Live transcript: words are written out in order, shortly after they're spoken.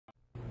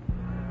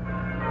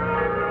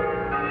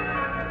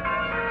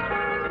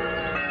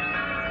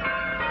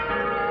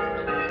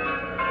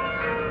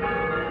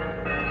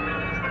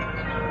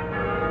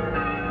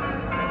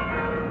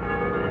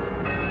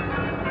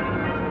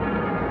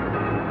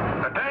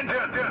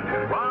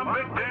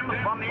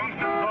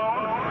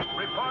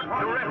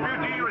to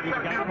refugee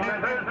reception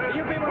centers,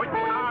 which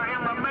are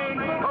in the main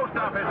post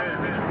offices.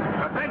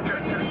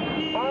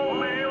 Attention! All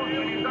males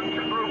in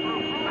induction group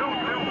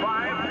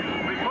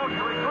 225 report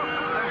to recruitment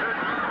centers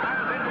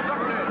as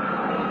instructed.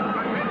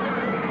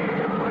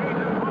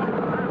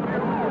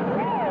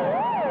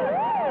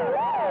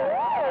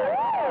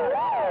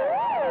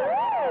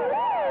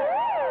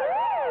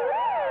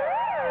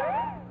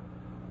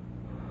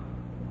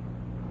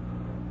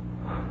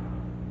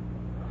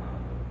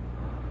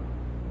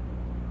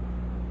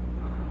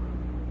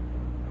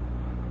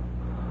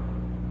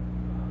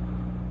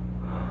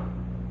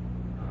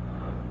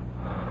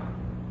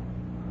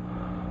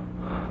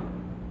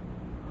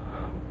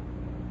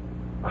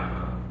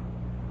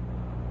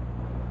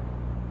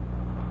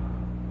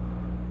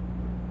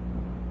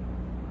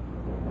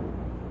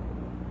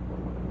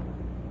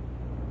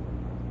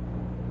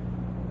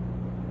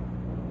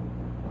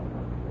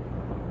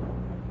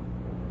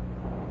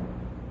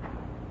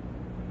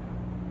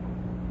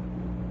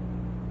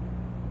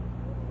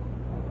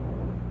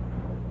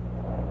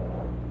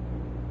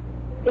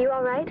 Are you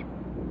all right?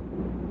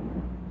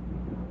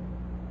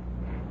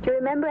 Do you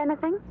remember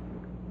anything?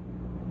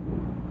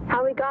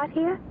 How we got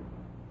here?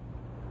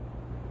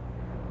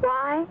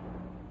 Why?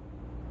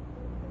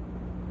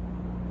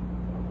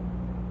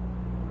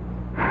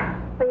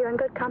 Well, you're in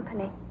good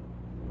company.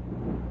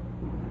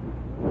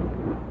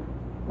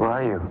 Where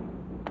are you?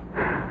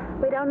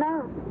 We don't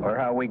know. Or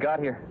how we got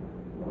here.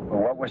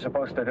 Or what we're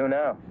supposed to do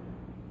now.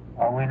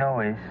 All we know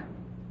is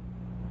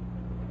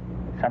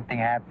something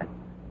happened.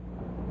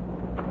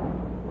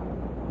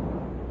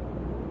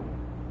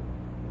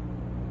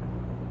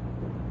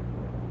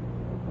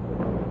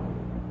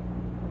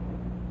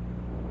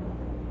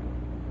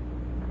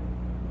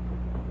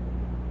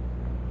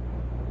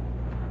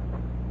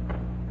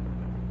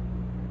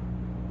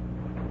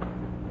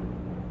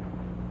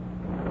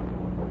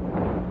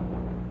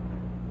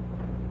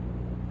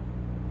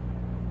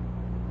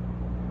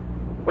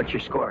 What's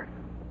your score?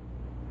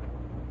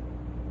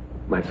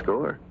 My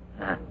score?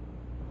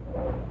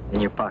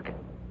 In your pocket.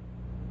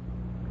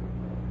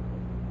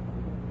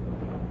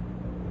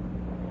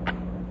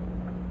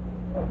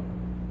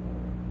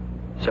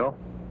 So?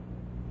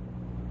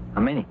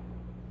 How many?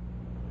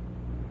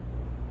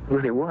 How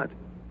many what?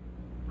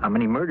 How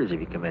many murders have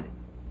you committed?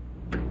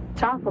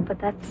 It's awful, but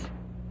that's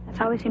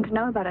all we seem to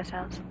know about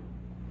ourselves.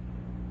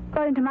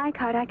 According to my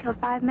card, I killed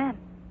 5 men.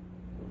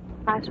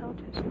 5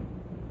 soldiers.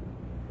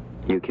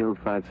 You killed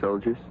 5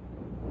 soldiers?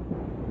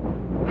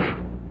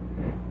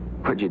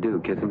 What'd you do,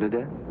 kiss them to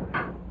death?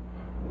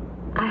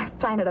 I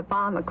planted a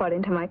bomb,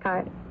 according to my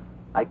card.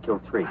 I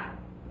killed 3.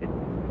 It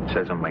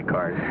says on my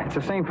card. It's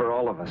the same for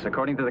all of us.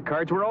 According to the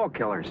cards, we're all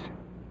killers.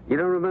 You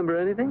don't remember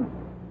anything?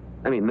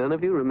 I mean, none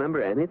of you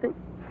remember anything?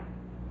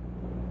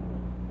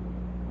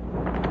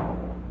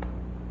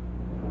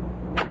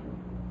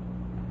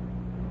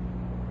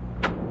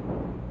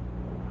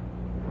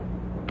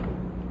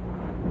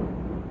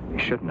 You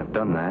shouldn't have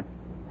done that.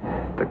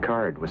 The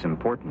card was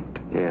important.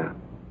 Yeah.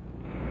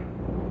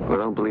 Well,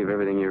 don't believe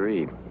everything you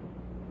read.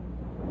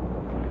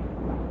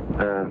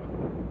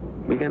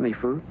 We got any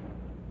food?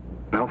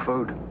 No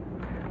food.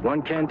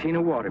 1 canteen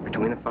of water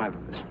between the 5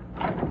 of us.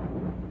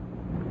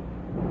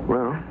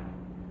 Well,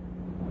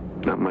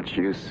 not much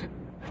use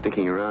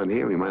sticking around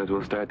here. We might as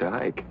well start to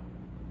hike.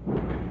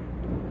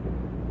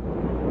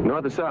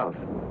 North or south?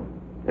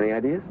 Any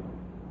ideas?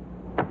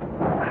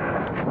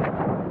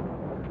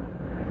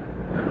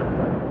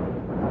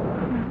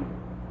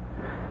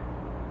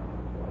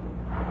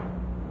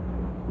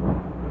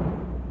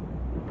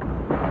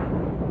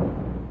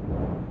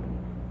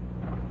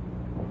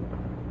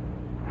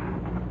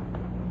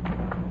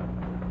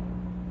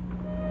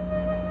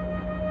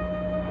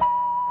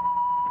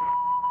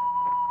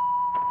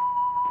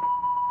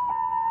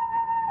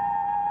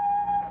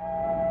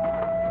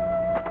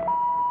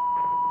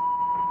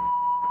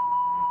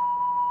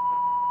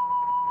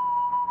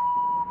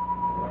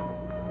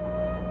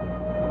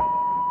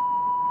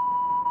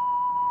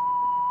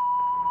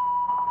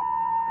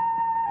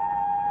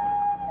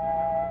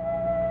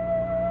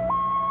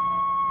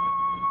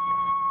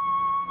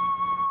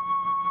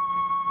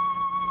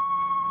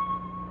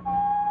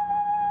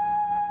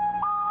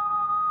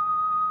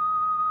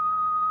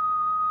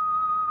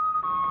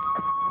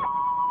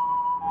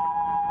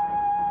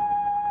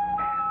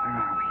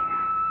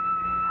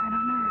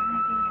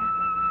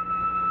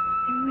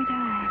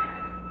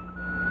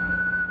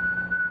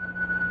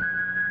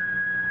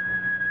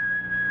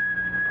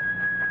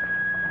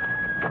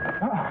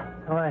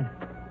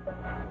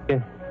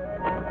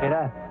 Get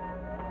up.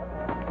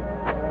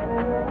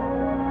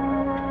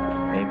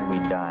 Maybe we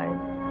died.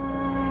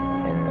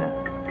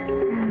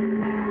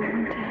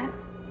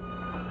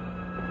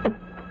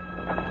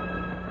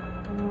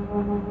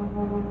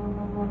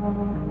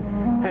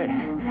 Hey,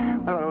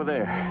 how about over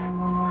there?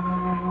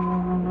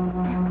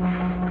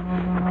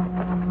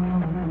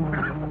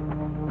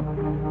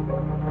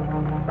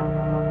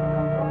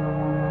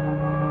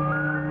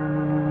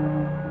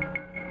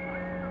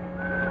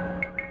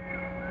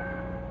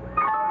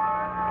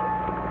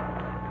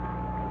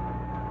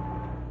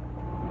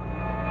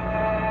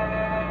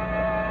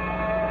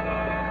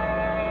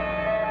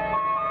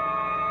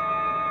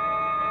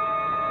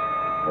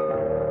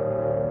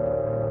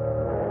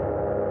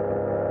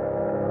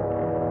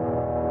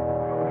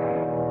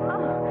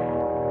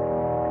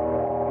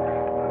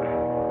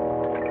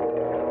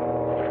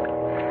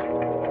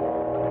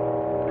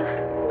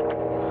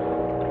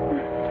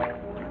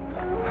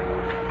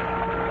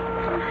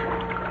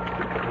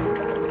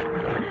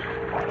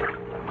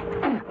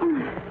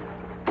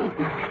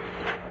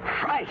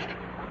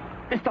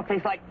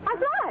 tastes like... My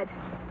blood!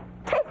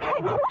 Tastes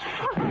like blood!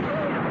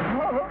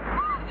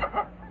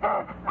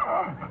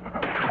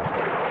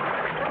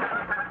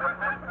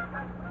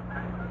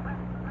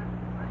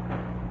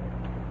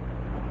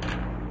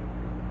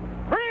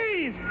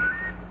 Freeze!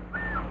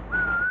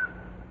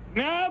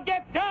 Now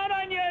get down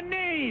on your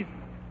knees!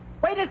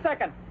 Wait a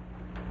second.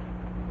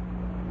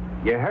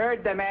 You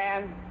heard the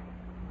man.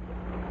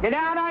 Get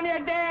down on your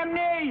damn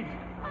knees!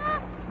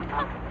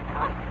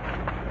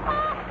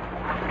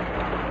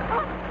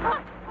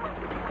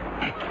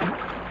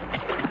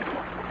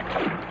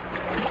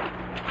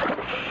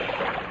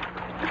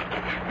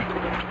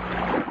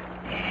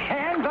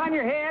 Hands on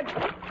your head.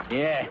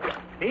 Yeah.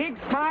 Big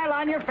smile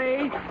on your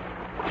face.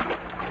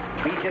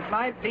 We just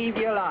might leave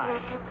you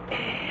alive.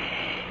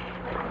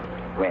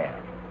 Well.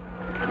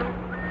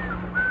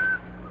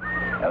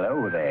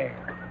 Hello there.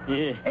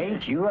 Yeah.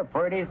 Ain't you a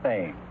pretty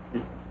thing?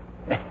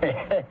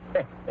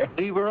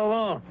 Leave her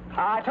alone.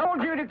 I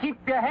told you to keep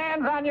your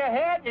hands on your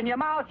head and your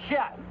mouth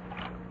shut.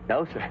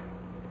 No, sir.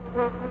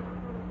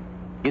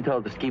 You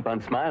told us to keep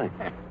on smiling.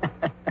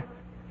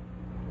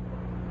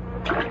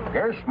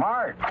 You're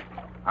smart,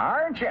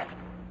 aren't you?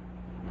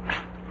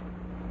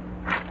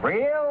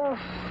 Real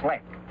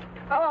slick.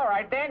 All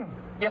right, then.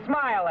 You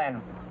smile,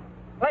 then.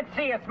 Let's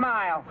see you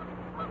smile.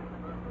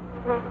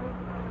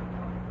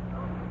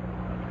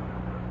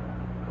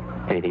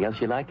 Anything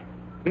else you like?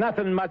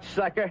 Nothing much,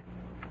 sucker.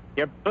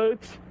 Your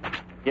boots,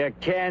 your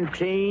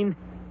canteen.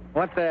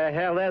 What the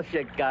hell else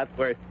you got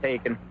worth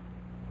taking?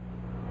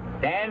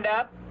 Stand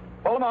up.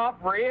 Pull them off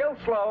real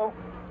slow.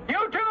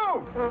 You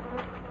too!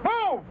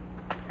 Move!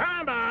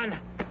 Come on!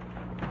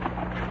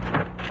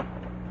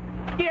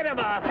 Get him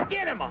off!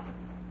 Get him off!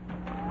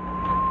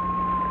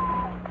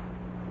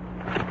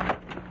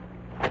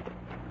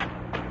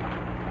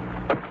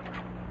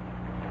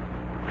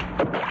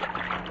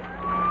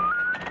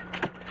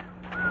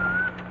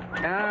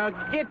 Now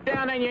get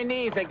down on your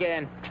knees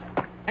again.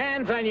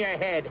 Hands on your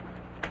head.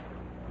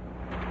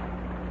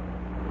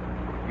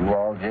 You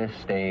all just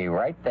stay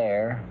right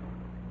there,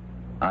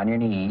 on your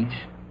knees.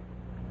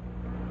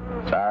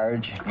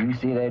 Sarge, you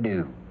see they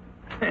do.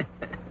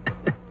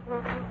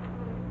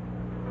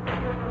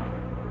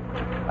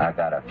 I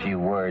got a few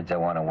words I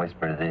want to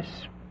whisper to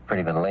this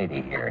pretty little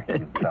lady here.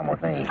 You come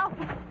with me. No.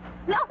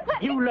 No.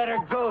 You let her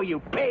go, you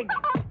pig.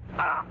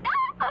 No.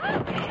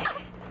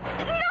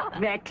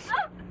 Next.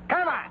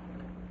 Come on.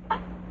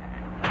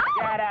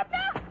 Get up.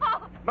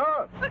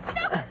 Move.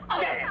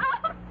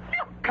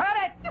 Cut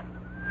it.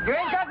 You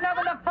ain't got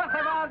nothing to fuss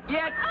about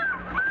yet.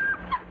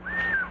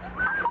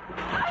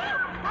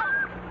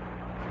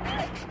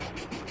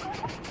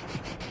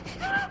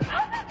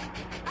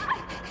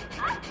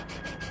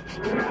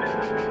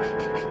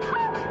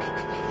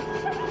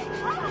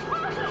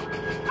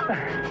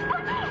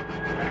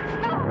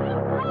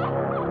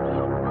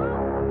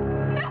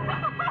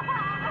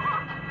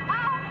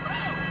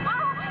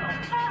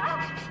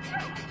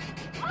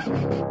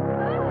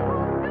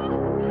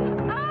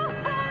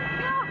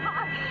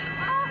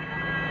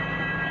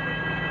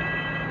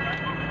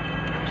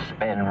 It's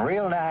been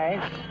real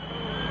nice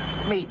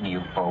meeting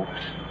you folks.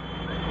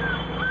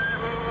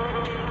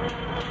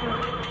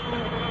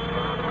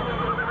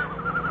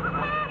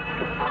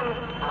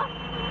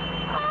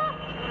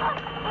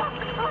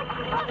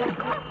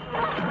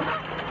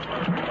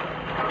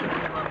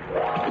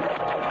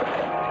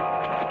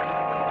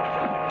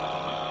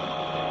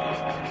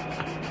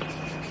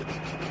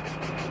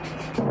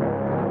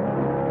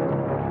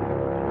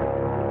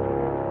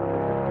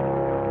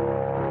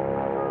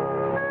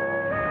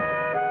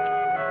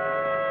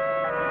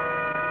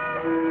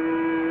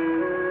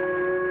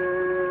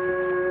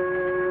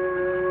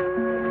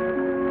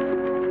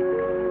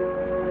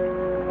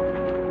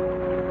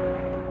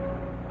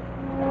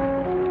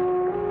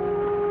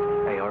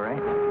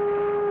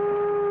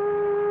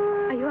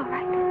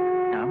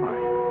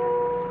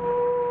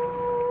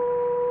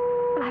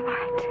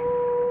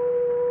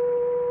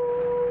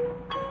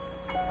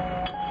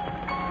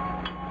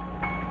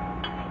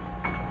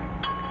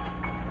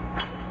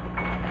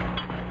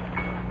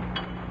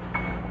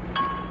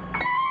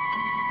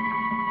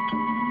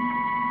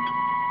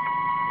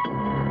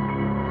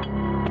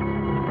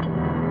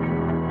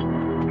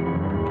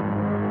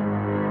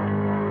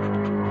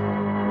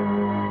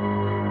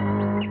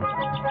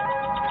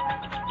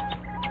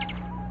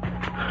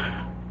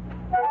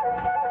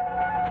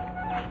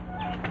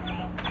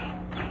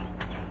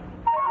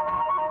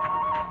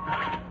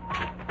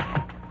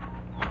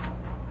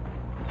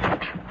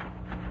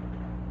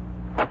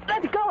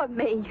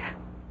 Me.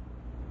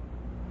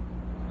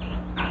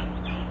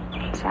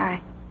 Sorry.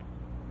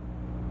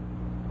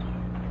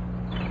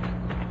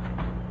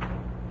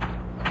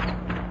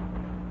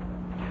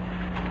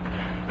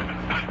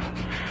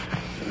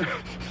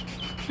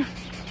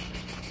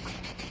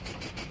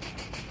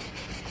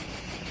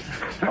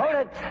 Hold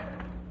it.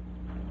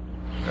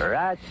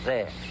 Right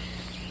there.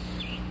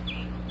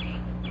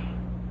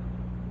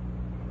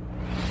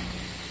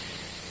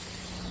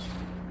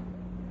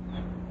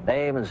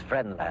 Name's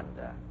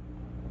Frendlander.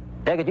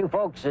 Take it you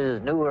folks is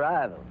new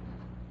arrivals.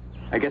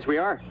 I guess we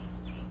are.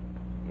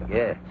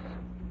 Yes.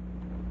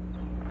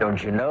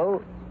 Don't you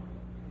know?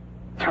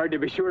 It's hard to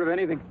be sure of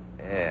anything.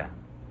 Yeah.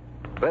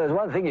 Well, there's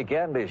one thing you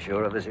can be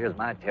sure of. This here's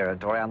my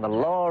territory. On the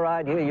law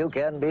right here, you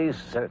can be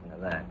certain of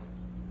that.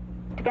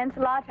 It's against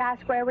the law to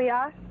ask where we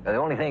are? The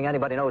only thing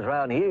anybody knows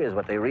around here is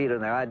what they read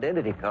on their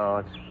identity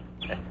cards.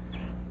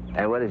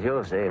 And what does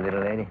yours say,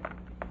 little lady?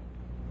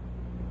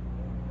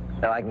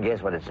 Now, I can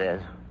guess what it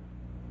says.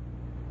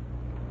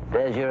 It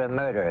says you're a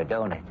murderer,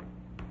 don't it?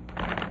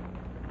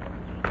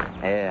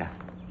 Yeah.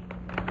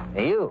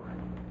 And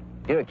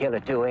you're a killer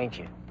too, ain't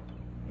you?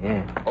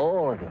 Yeah.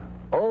 All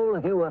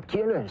of you are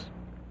killers.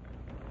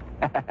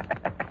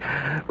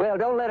 Well,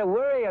 don't let it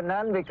worry you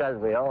none, because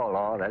we all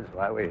are. That's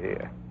why we're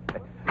here.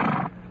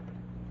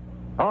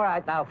 All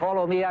right, now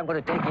follow me. I'm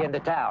going to take you into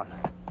town.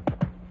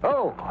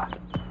 Oh!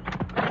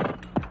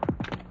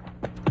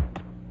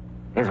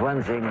 There's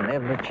one thing that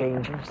never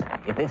changes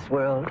in this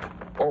world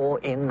or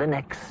in the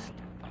next.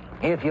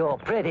 If you're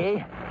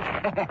pretty,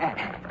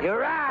 you're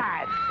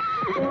right.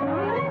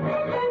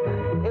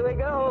 Here we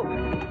go.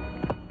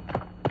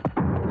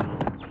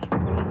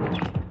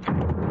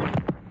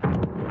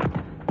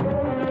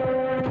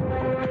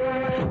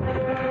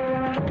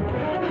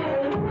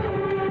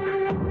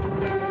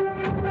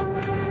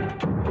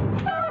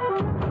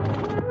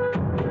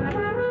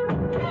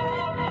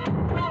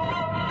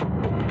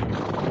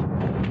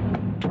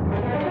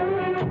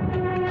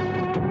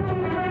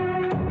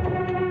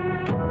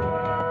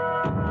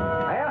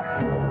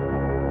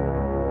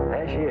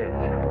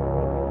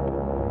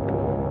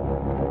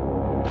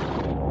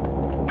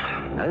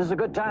 This is a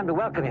good time to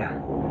welcome you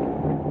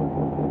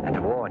and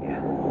to warn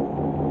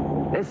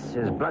you. This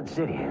is Blood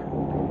City,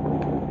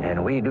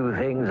 and we do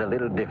things a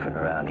little different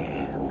around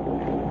here.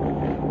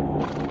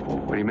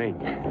 What do you mean?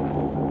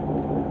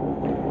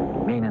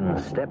 Meaning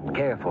step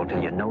careful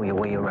till you know your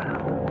way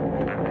around.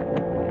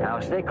 Now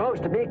stay close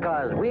to me,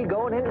 because we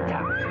going into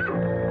town.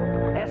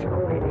 Let's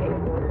go in here.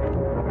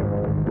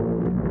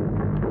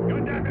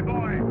 You damn it,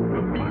 boy.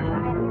 You fire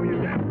off over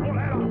your damn full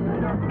head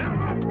off.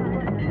 Now,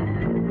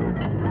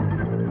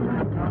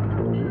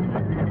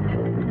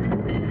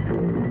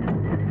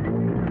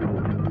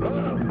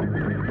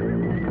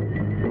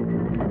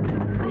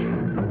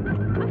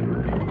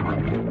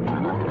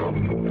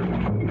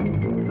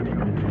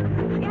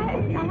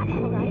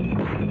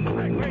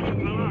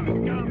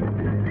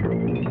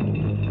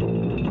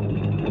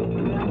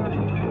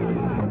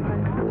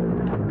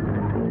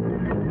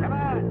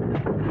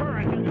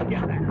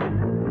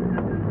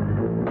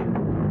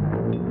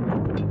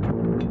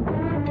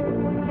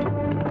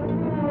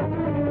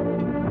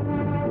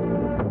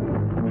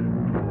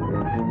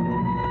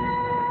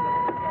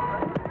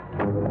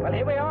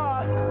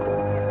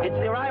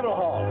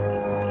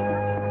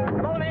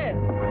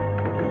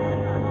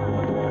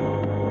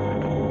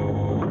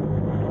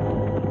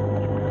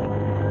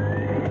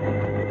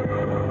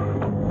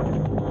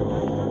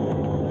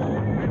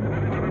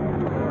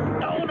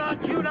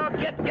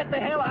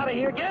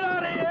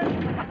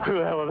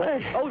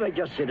 they're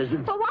just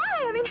citizens. Well, why?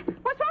 I mean,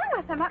 what's wrong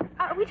with them?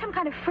 Are we some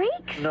kind of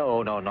freaks?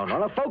 No.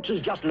 The folks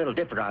is just a little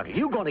different out here.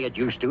 You're going to get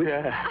used to it.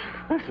 Yeah.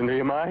 Listen, do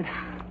you mind?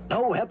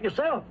 No, help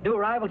yourself. New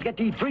arrivals get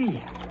to eat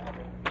free.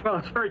 Well,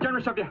 it's very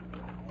generous of you.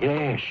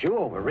 Yeah,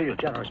 sure. We're real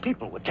generous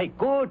people. We'll take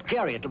good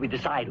care of you till we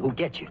decide who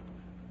gets you.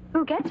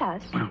 Who gets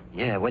us?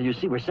 Yeah, well, you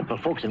see, we're simple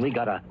folks, and we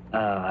got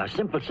a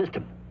simple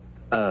system.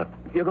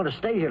 You're going to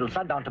stay here till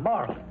sundown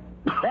tomorrow.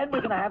 Then we're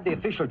going to have the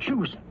official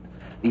choosing.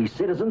 These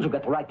citizens who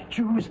got the right to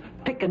choose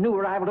pick a new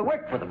arrival to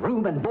work for them.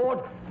 Room and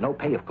board, no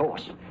pay, of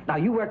course. Now,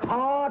 you work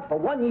hard for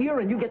 1 year,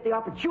 and you get the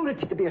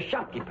opportunity to be a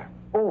shopkeeper.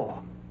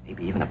 Or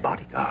maybe even a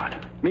bodyguard.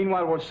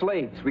 Meanwhile, we're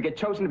slaves. We get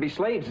chosen to be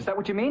slaves. Is that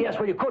what you mean? Yes,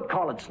 well, you could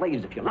call it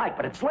slaves if you like,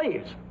 but it's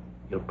slaves.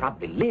 You'll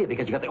probably live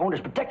because you got the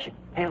owner's protection.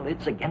 Hell,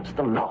 it's against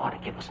the law to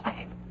kill a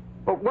slave.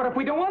 But what if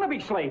we don't want to be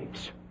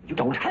slaves? You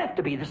don't have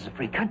to be. This is a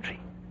free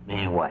country.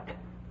 Meaning what?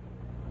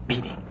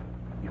 Meaning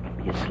you can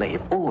be a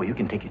slave, or you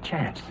can take your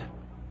chance.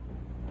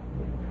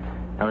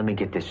 Now, let me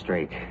get this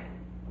straight.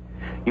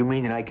 You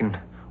mean that I can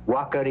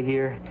walk out of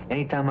here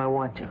anytime I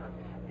want to?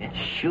 Yeah,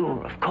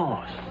 sure, of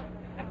course.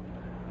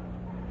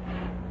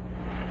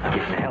 Now,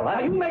 get the hell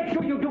out. You make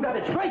sure you do got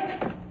it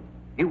straight.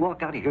 You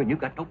walk out of here and you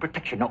got no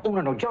protection, no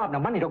owner, no job, no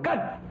money, no gun.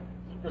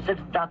 See the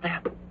citizens out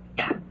there?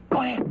 Yeah,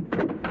 go ahead.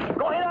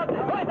 Go ahead out there.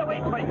 Go ahead, they're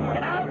waiting for you.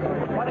 Get out.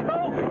 Want to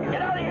go?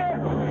 Get out of here.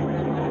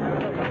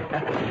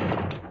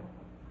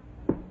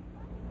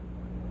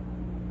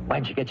 Why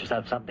don't you get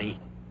yourself something to eat?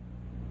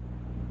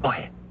 Go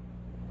ahead.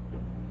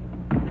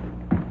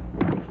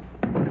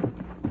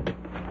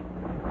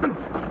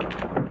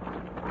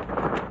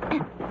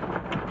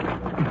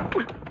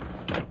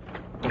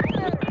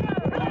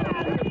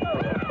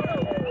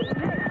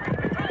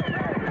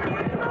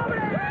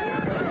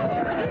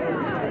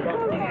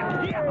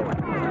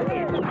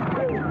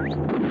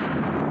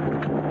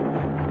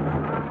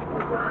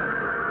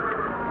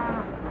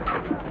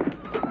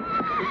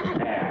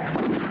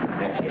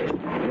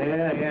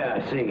 Yeah,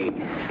 I see.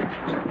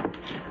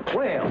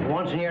 Well,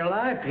 once in your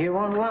life, you're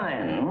on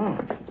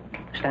line.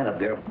 Stand up,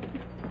 girl.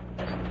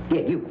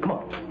 Yeah, you, come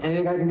on.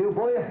 Anything I can do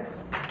for you?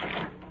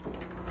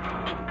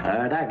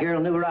 That girl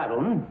knew rival,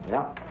 hmm?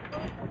 Yeah.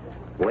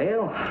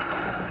 Well,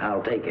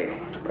 I'll take her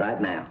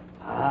right now.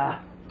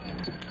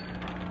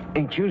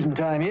 Ain't choosing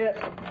time yet.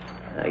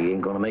 You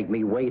ain't gonna make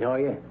me wait, are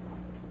you?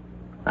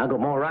 I got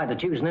more right to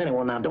choosing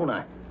anyone now, don't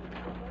I?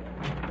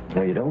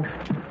 No, you don't.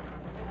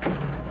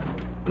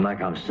 You might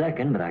come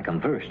second, but I come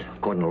first.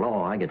 According to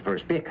law, I get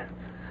first pick.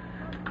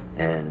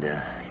 And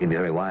you'd be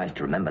very wise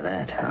to remember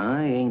that.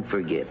 I ain't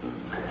forgetting.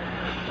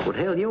 But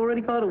hell, you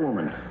already got a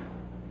woman.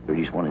 You're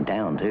just one in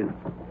town, too.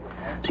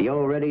 So you're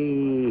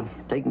already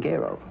taken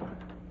care of.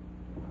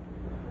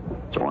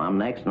 So I'm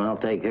next, and I'll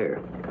take her.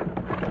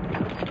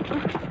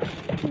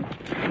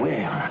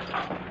 Well.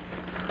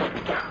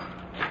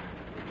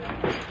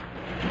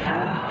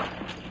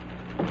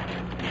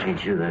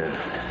 Ain't you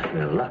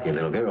the lucky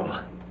little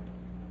girl?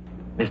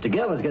 Mr.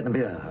 Gellor's getting to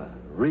be a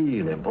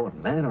real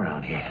important man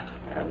around here.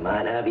 I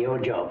might have your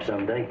job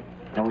someday.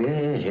 Oh,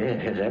 yes,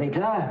 any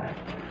time.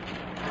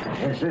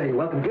 Yes, sir, you're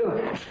welcome to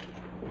it.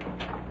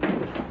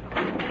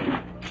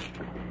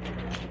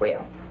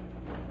 Well,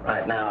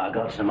 right now I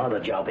got some other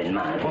job in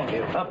mind.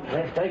 Up,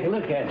 let's take a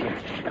look at you.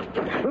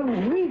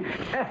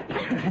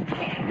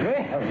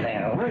 Well,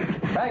 now,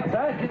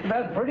 backside's just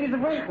about as pretty as the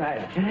front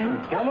side.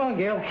 Come on,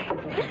 Gil.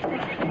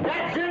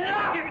 That's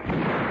enough!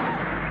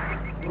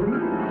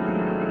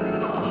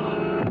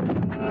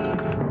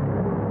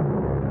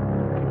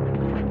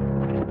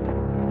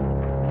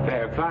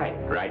 Fair fight,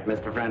 right,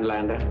 Mr.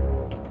 Frendlander?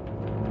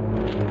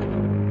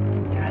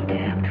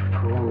 Goddamn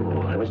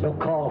fool. There was no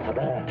call for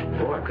that.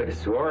 Oh, I could have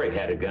swore he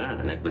had a gun,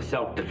 and it was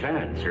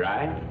self-defense,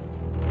 right?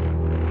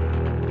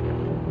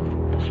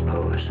 I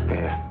suppose.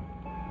 Yeah.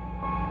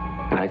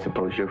 And I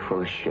suppose you're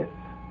full of shit.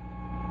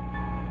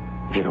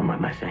 If you don't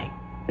mind my saying.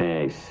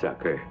 Hey,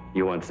 sucker.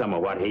 You want some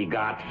of what he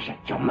got? Shut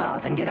your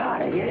mouth and get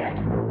out of here.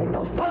 Make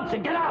those punks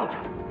and get out.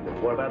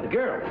 What about the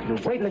girl? You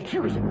wait and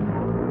accuse him.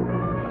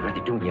 I'd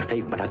rather do you a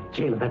favor, but I'll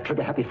jail that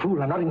trigger-happy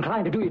fool. I'm not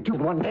inclined to do you two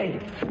in one day.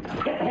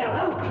 Get the hell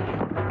out!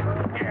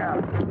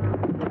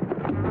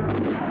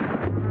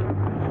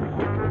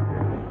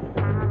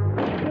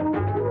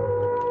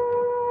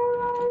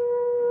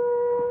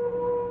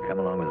 Come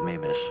along with me,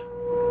 miss.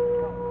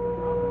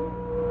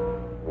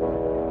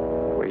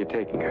 Where are you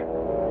taking her?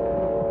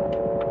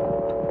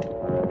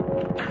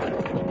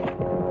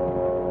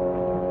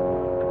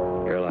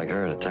 A girl like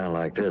her in a town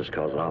like this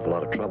causes an awful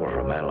lot of trouble for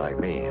a man like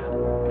me.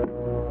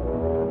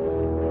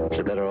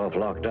 She's better off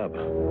locked up.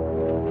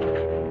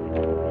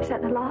 Is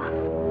that the law?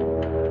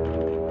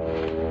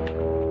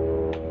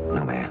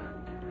 No, man.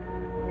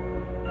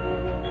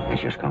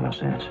 It's just common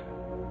sense.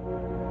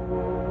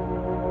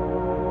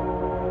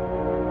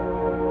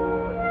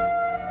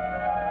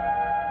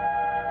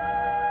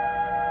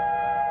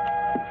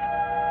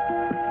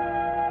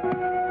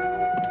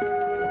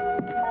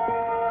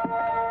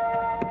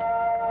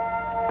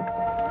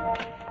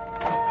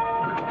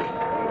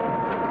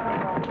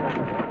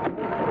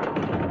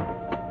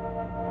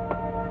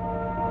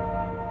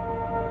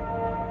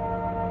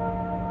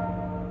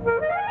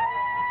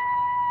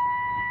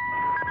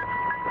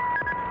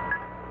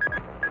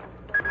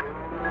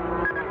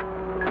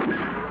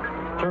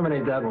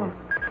 Terminate that one.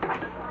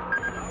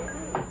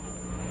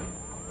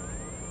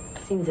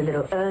 Seems a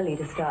little early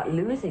to start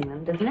losing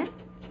them, doesn't it?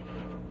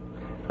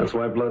 That's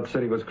why Blood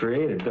City was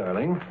created,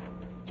 darling.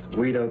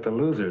 Weed out the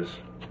losers.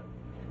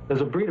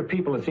 There's a breed of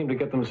people that seem to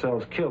get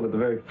themselves killed at the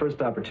very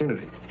first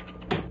opportunity.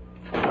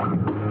 I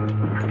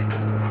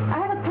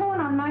have a pawn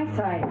on my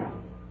side.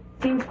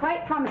 Seems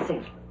quite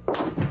promising.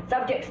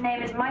 Subject's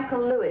name is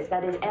Michael Lewis.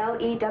 That is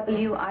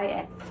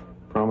Lewis.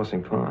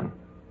 Promising pawn.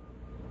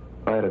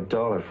 If I had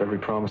 $1 for every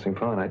promising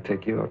pawn, I'd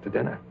take you out to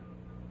dinner.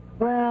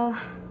 Well,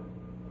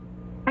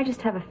 I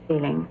just have a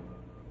feeling.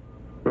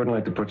 You wouldn't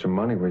like to put your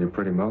money where your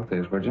pretty mouth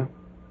is, would you?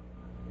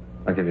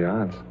 I'll give you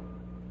odds.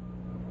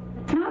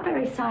 It's not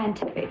very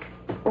scientific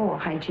or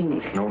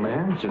hygienic. No,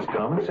 ma'am, it's just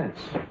common sense.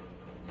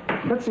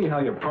 Let's see how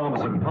your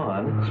promising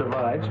pawn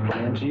survives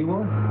plan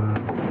G1.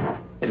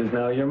 It is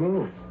now your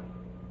move.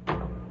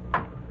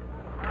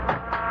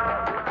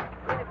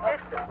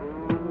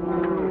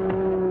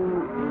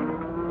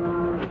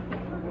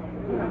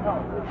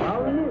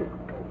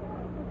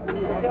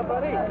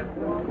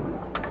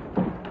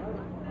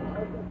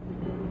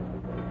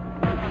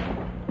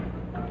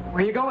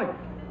 Where are you going?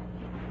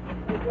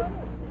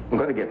 I'm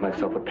going to get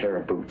myself a pair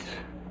of boots.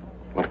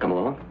 Want to come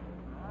along?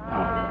 No,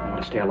 I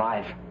want to stay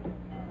alive.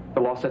 The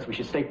law says we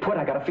should stay put.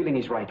 I got a feeling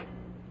he's right.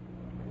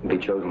 Be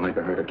chosen like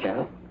a herd of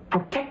cattle?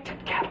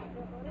 Protected cattle.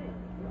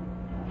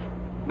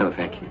 No,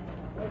 thank you.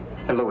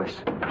 And Lewis.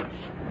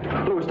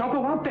 Lewis, don't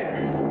go out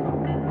there.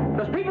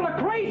 Those people are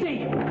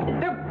crazy.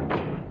 They're...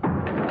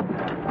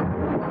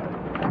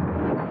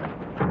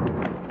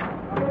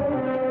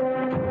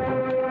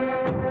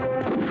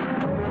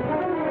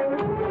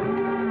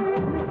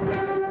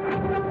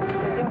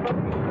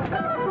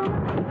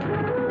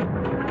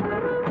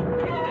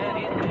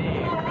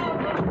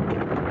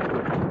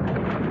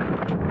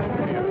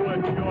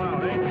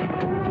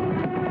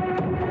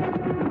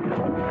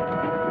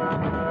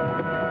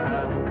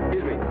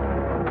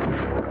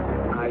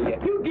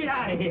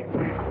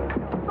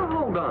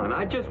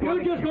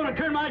 You're just going to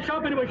turn my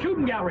shop into a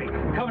shooting gallery,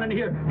 coming in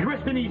here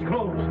dressed in these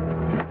clothes.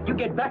 You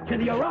get back to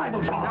the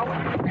arrivals hall.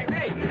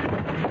 Hey!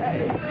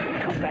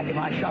 Come back in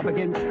my shop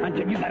again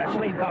until you got a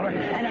slave collar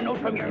and a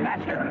note from your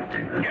master.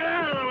 Get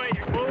out of the way,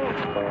 you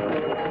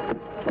fool!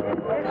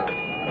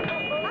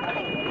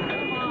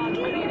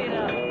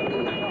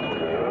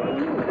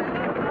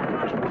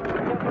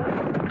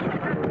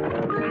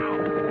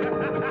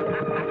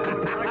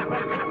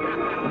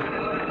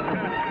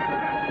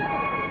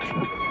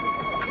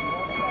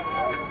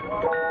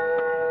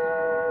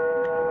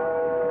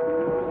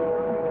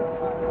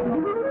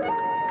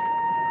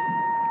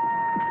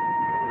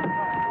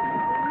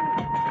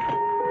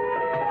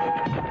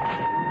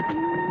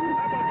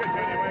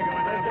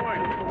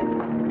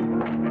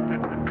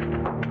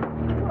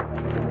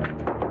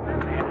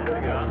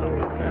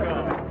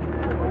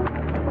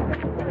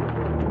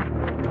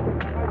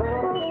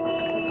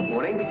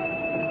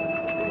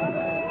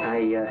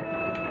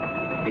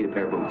 Need a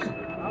pair of boots.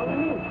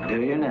 Do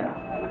you now?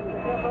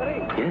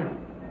 Yeah,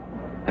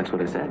 that's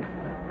what I said.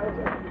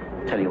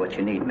 Tell you what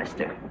you need,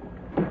 mister.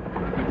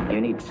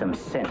 You need some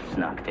sense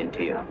knocked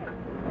into you.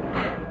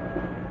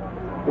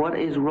 What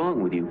is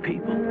wrong with you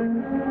people?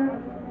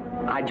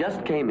 I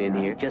just came in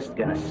here. Just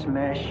gonna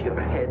smash your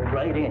head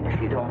right in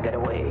if you don't get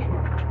away.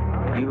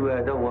 You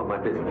don't want my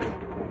business.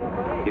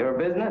 Your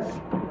business?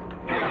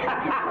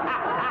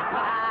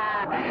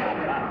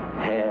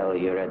 Hell,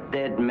 you're a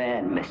dead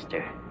man,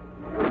 mister.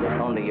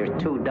 Only you're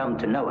too dumb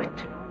to know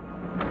it.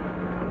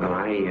 Well,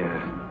 I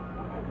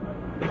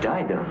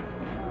died dumb.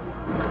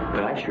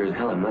 But I sure as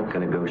hell am not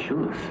gonna go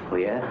shoeless. Oh,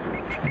 yeah?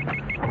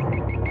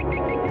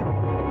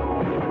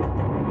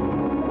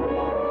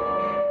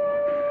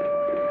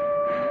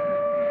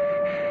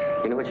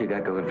 You know what you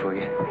got going for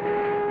you?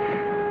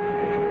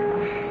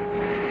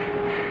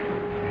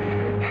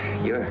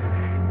 Your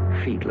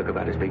feet look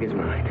about as big as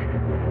mine.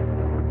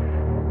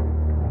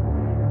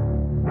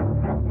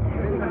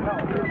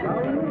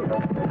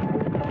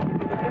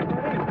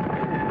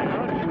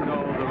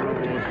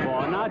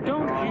 Now,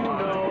 don't you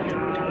know?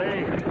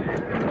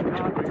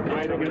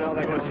 Way to get out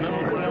there.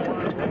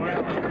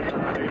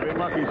 You've been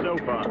lucky so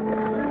far.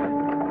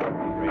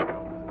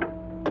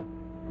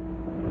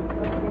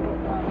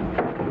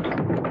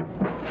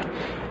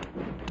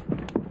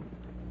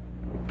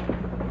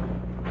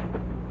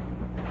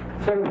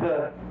 Sort of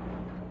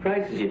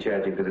prices you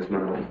charging for this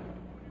model?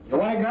 You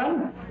want a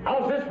gun?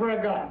 How's this for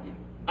a gun?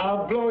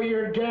 I'll blow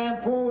your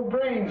damn fool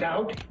brains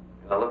out.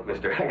 Oh, look,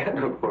 mister, I got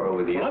no quarrel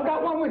with you. Well, I've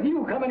got one with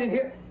you coming in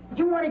here.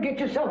 You want to get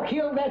yourself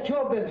killed, that's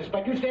your business,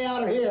 but you stay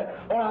out of here,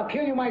 or I'll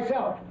kill you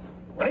myself.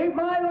 Well, ain't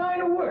my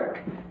line of work,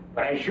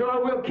 but I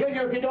sure will kill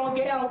you if you don't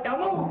get out. Now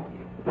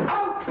move!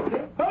 Out!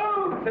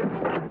 Move!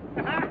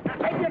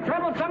 Take your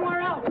trouble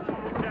somewhere else.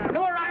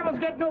 No arrivals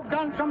get no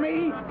guns from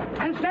me,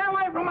 and stay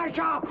away from my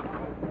shop.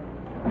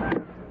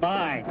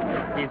 Mine.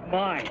 He's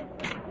mine.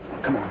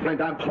 Come on,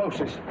 Flint, I'm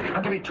closest.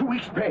 I'll give you 2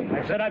 weeks' pay.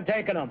 I said I'm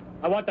taking him.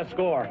 I want the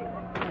score.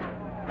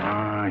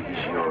 Ah,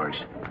 he's yours.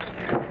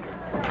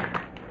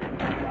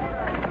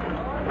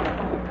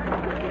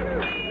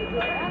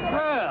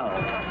 Well,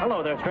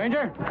 hello there,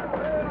 stranger.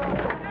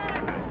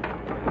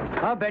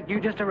 I'll bet you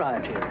just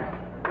arrived here.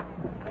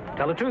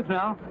 Tell the truth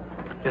now.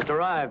 Just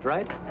arrived,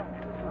 right?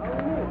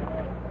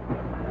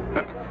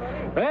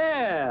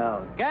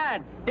 Well,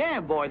 god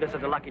damn, boy, this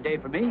is a lucky day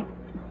for me.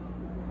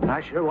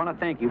 I sure want to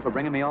thank you for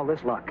bringing me all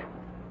this luck.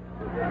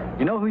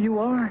 You know who you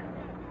are?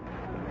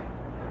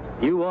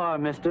 You are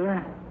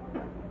Mr.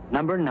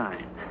 Number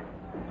 9.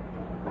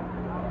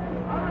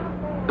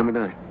 Number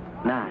 9.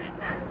 9.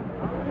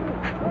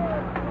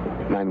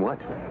 9 what?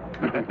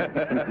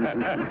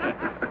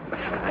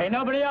 Ain't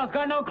nobody else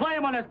got no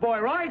claim on this boy,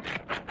 right?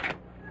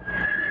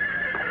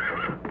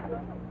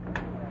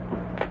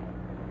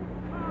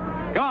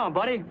 Go on,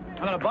 buddy.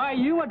 I'm gonna buy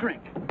you a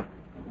drink.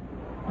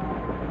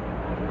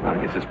 I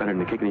guess it's better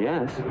than a kick in the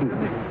ass.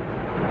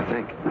 I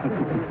think.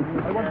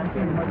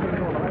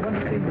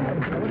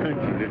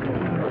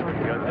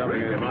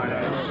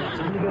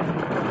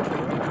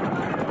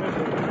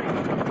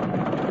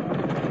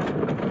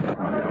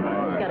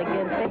 Got a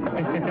good thing.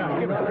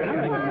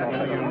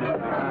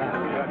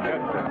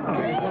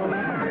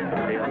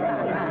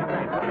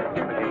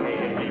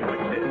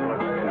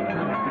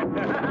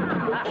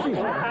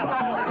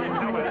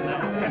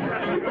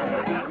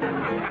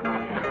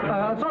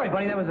 Sorry,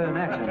 buddy, that was an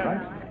accident,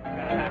 right?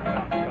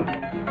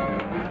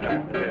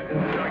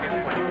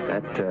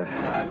 That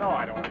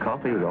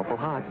coffee is awful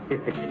hot.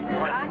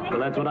 Well,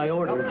 that's what I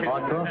ordered,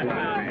 hot coffee.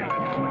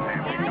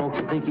 Folks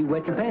will think you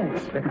wet your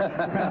pants.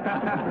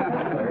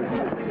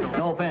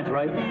 No offense,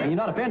 right? You're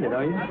not offended,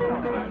 are you?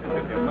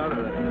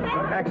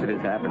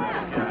 Accidents happen.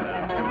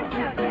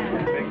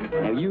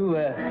 Now, you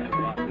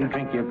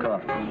drink your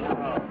coffee.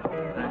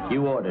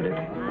 You ordered it.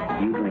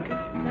 You drink it.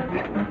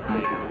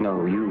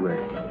 No, you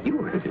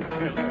ordered it.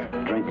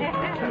 Drink it.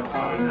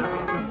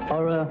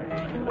 Or,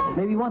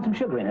 maybe you want some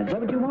sugar in it. Is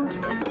that what you want?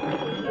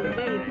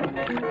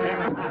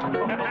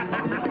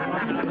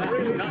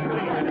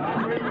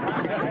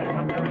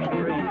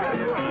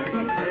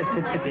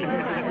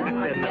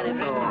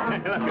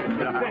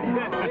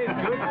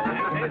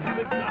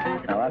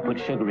 Now, I put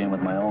sugar in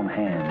with my own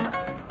hand.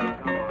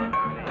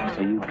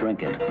 So you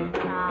drink it.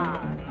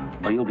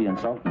 Or you'll be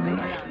insulting me.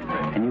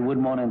 And you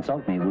wouldn't want to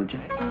insult me, would you?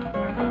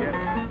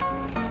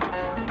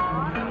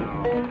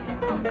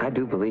 I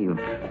do believe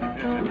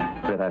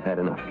that I've had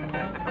enough.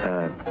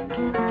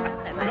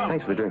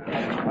 Thanks for the drink.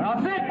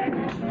 Well, sit!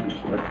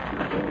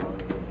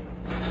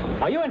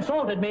 Well, you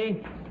insulted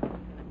me.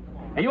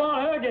 And you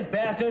all heard this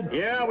bastard.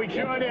 Yeah, we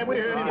sure did. We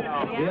heard it.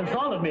 You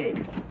insulted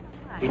me.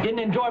 You didn't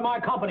enjoy my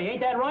company,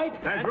 ain't that right?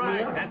 That's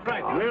right. That's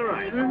right. We're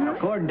right.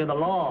 According to the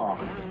law.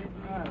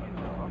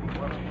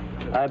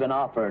 I've been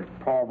offered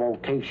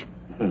provocation.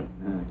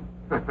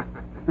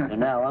 And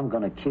now I'm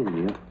going to kill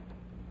you.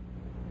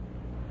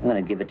 I'm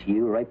going to give it to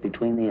you right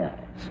between the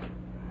eyes.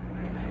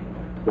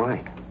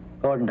 Why?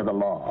 According to the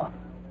law,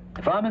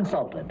 if I'm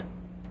insulted,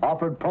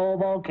 offered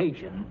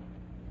provocation,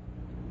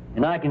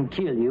 and I can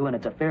kill you, and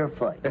it's a fair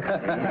fight.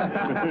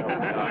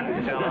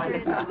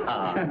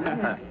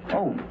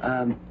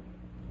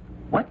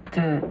 What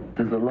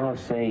does the law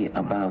say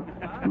about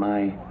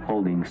my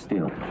holding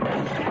still?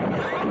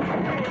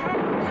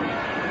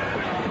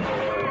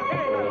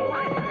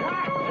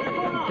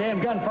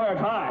 Damn gun fired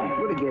high.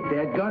 You're to get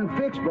that gun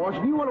fixed, boss,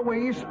 and you want to wear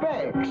your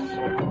specs.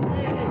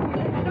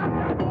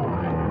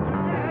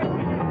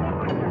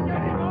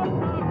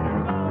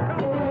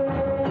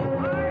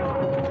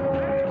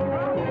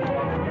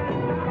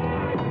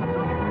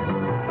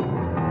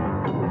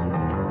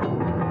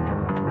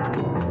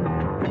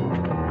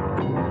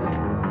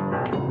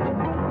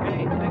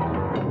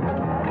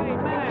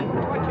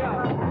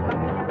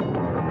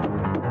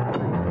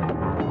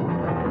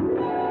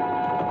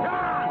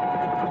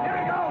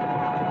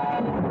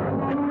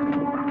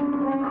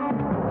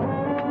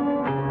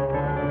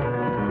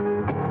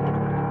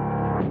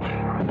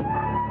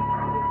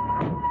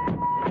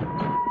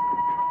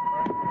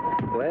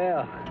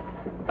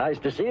 Nice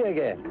to see you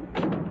again.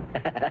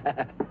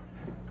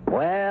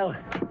 Well,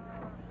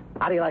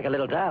 how do you like a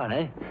little town,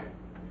 eh?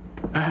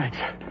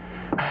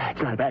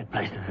 It's not a bad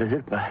place to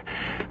visit, but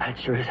I'd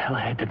sure as hell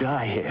had to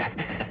die here.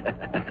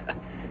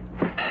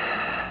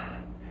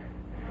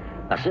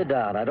 Now, sit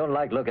down. I don't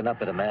like looking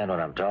up at a man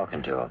when I'm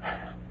talking to him.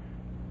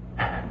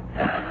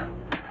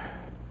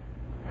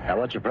 Now,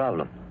 what's your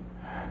problem?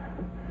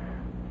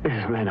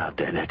 There's men out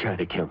there that trying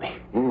to kill me.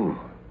 Ooh.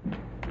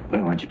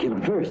 Well, why don't you kill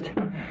him first?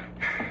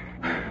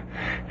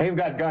 They've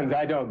got guns.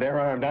 I don't. They're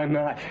armed. I'm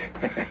not.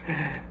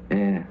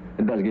 Yeah,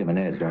 it does give an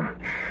edge, don't it?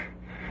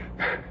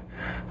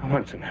 I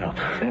want some help.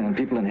 And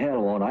people in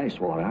hell want ice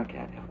water. I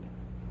can't help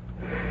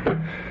it.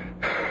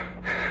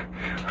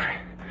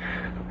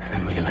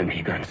 Then will you lend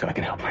me a gun so I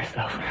can help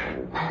myself?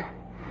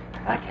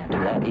 I can't do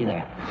that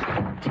either.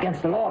 It's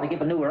against the law to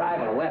give a new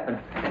arrival a weapon.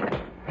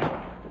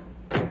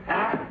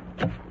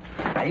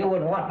 Now, you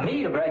wouldn't want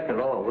me to break the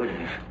law, would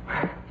you?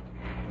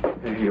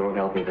 If you won't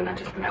help me, then I'm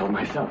just going to help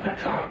myself,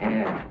 that's all.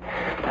 Yeah.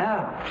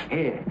 Now,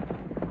 here.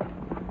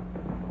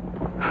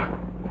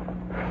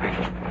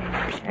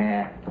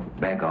 Yeah,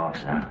 back off,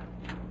 son.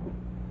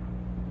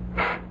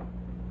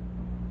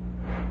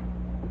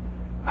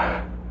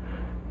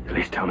 At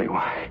least tell me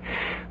why.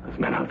 Those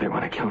men out there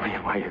want to kill me,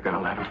 and why you're going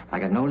to let them. I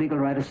got no legal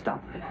right to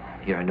stop you.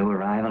 You're a new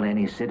arrival.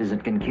 Any citizen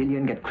can kill you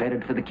and get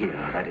credit for the kill.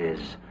 That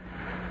is,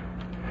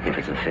 if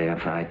it's a fair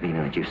fight,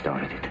 meaning that you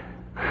started it.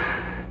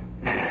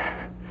 Yeah.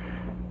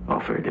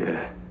 Offered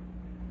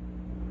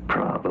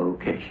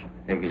provocation.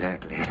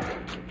 Exactly.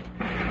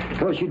 Of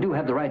course, you do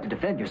have the right to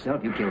defend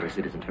yourself. You kill the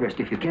citizen first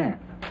if you can.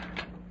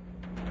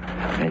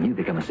 Then you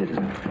become a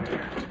citizen.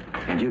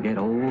 And you get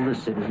all the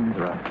citizens'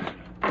 rights.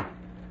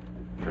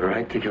 The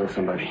right to kill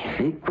somebody.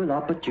 Equal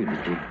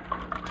opportunity.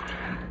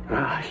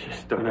 I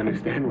just don't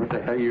understand what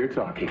the hell you're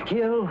talking.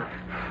 Kill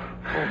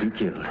or be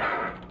killed.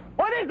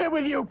 What is it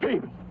with you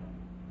people?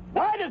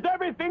 Why does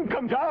everything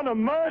come down to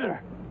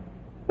murder?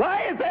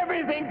 Why is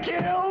everything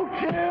kill,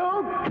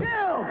 kill,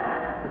 kill?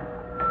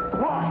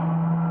 Why?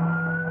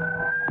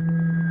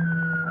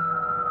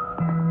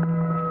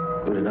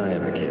 Who did I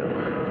ever kill?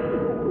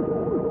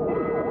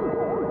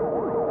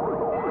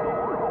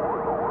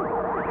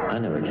 I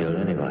never killed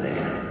anybody.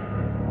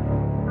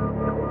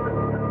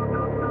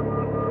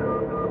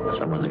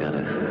 Someone's got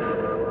to.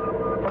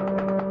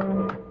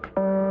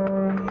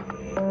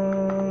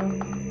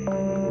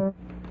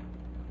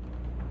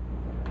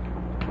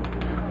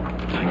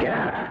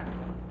 Yeah.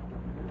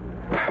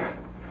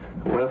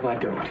 What if I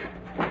don't?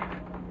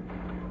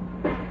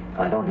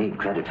 I don't need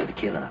credit for the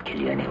killing. I'll kill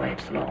you anyway.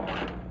 It's the law.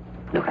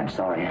 Look, I'm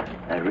sorry.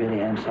 I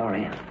really am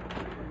sorry.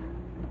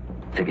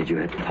 Figured you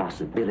had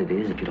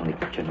possibilities if you'd only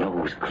put your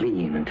nose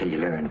clean until you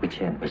learned which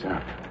end was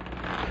up.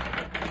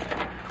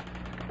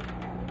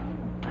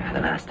 For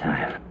the last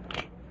time.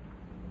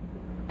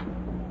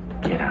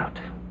 Get out.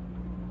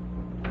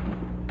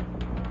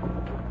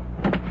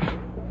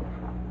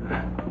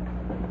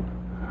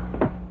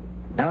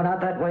 No,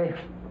 not that way.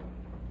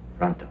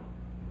 Front door.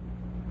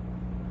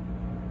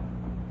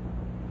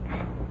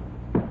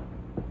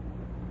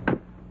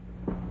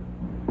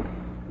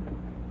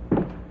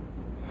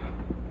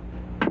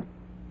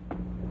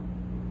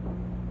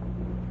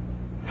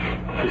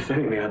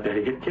 sending me out there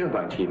to get killed,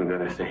 aren't you even going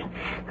to say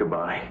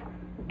goodbye?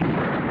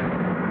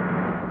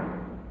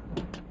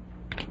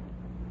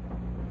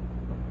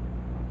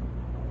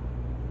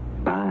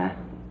 Bye.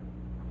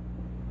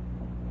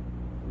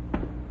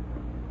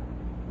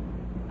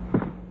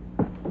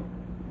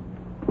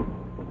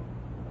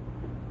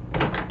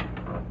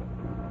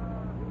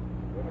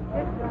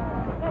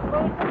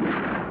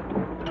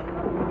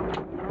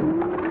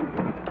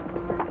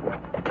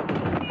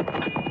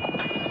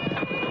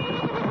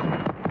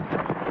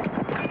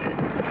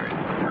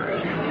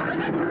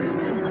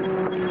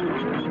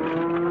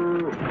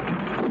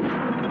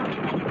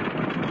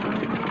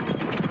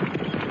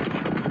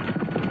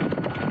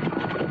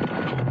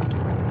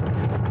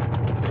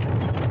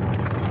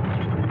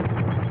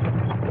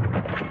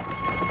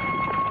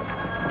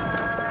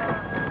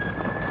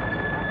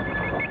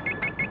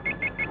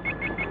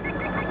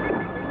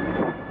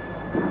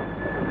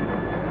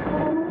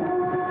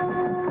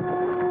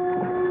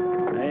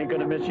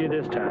 You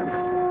this time.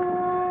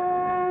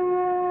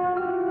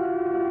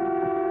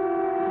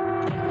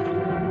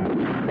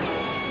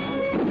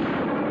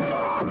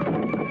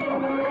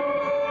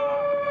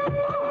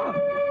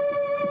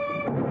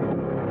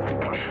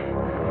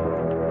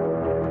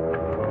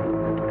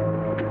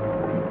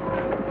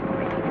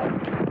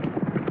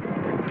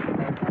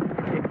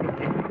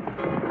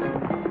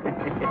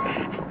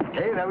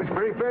 Hey, that was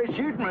pretty fair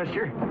shooting,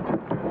 mister.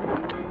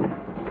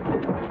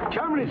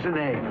 Chumley's the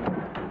name.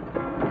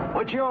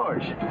 What's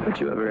yours? Don't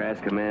you ever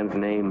ask a man's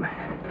name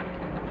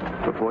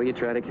before you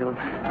try to kill him?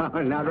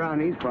 Oh, not around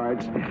these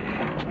parts.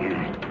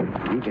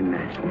 You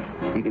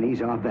can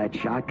ease off that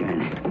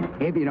shotgun,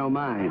 if you don't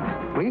mind.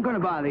 We ain't gonna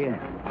bother you.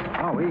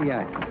 Oh,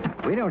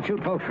 we don't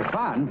shoot folks for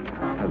fun,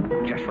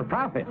 just for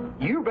profit.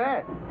 You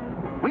bet.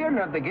 We had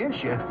nothing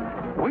against you.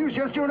 We was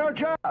just doing our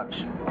jobs.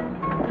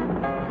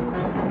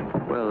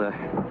 Well,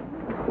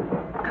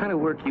 what kind of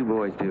work you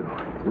boys do?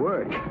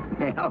 Work?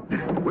 Hell,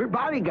 we're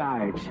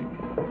bodyguards.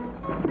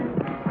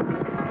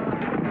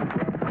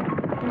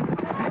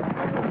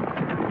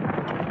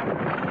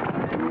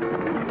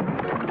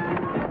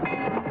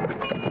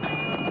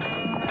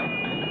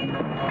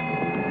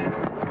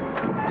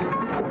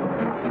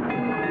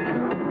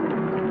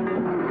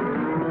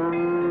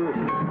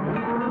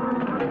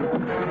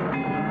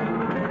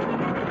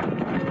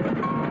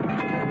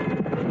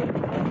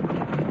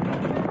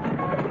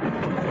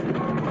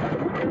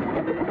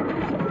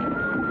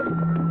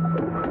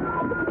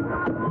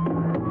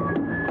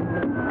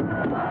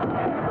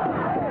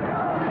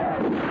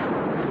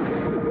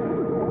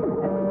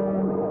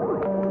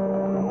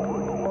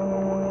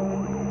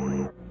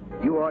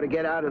 To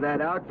get out of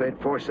that outfit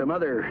before some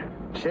other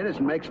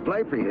citizen makes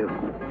play for you.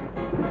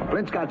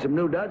 Flint's got some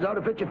new duds, ought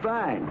to fit you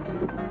fine.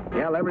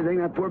 Hell, everything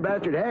that poor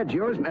bastard had's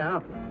yours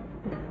now.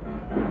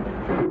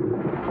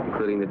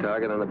 Including the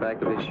target on the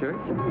back of his shirt?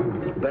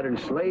 Better than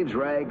slaves'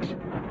 rags.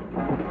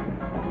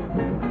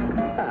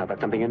 How about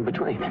something in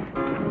between?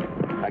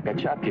 Like that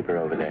shopkeeper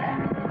over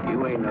there.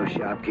 You ain't no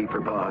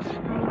shopkeeper, boss.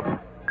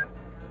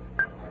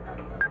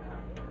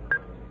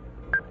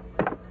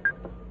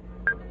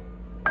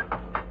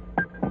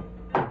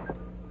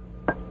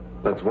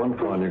 That's one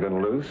pawn you're going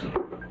to lose.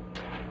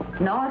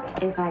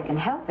 Not if I can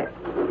help it.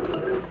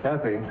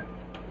 Kathy,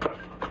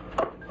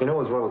 you know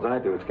as well as I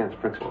do it's against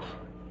principles.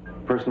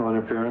 Personal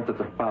interference is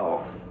a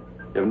foul.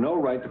 You have no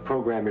right to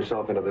program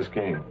yourself into this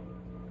game.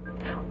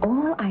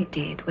 All I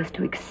did was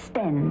to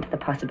extend the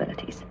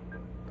possibilities.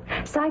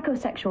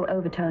 Psychosexual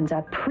overtones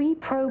are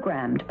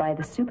pre-programmed by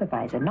the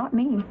supervisor, not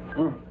me.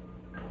 Of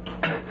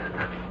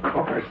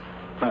course,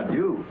 not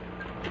you.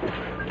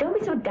 Don't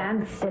be so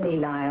damn silly,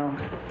 Lyle.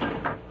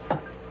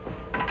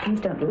 Please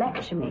don't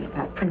lecture me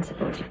about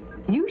principles.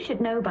 You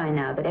should know by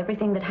now that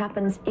everything that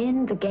happens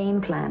in the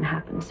game plan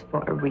happens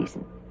for a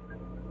reason.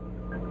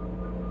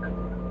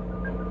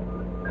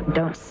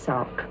 Don't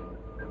sulk.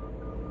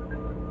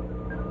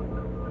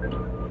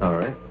 All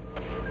right.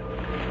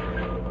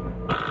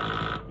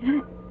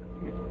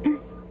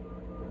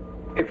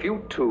 If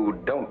you two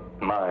don't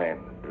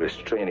mind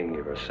restraining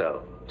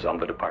yourselves on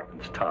the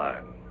department's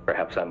time,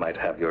 perhaps I might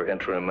have your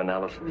interim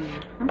analysis.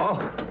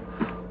 Oh.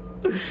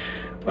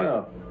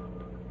 Well.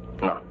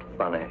 Not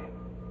funny.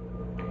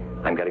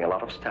 I'm getting a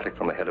lot of static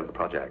from the head of the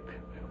project.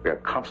 We are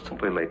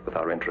constantly late with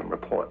our interim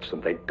reports,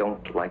 and they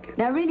don't like it.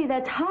 Now, really,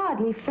 that's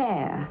hardly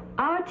fair.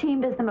 Our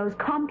team does the most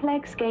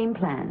complex game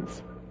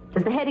plans.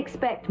 Does the head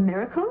expect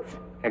miracles?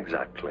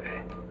 Exactly.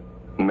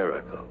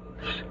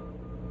 Miracles.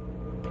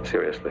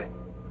 Seriously.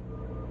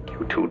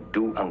 You two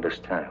do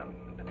understand.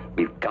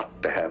 We've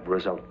got to have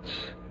results.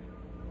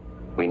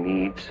 We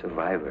need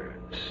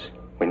survivors.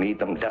 We need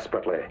them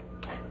desperately.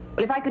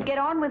 Well, if I could get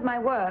on with my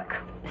work,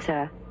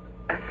 sir.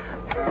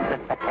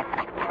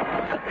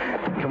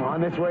 Come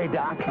on this way,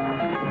 Doc.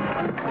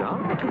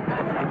 Doc?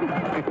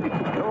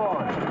 Go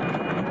on.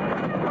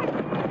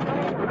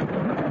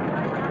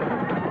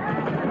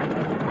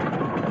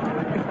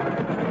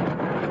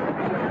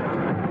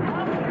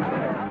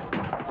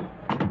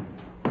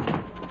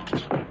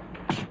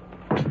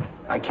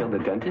 I killed the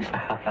dentist?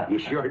 You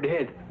sure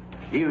did.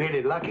 You hit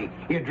it lucky.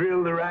 You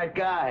drilled the right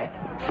guy.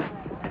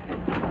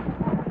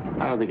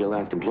 I don't think your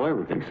last employer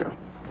would think so.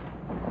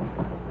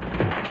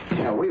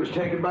 Yeah, we was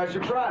taken by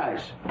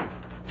surprise.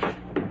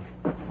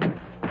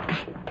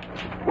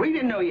 We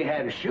didn't know you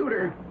had a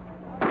shooter.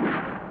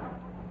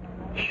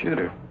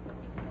 Shooter?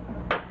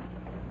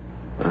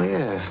 Oh,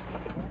 yeah.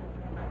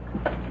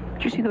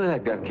 Did you see where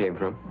that gun came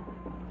from?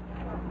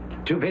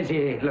 Too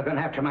busy looking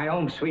after my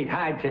own sweet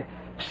hide to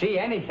see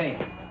anything.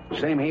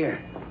 Same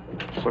here.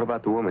 What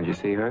about the woman? Did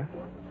you see her?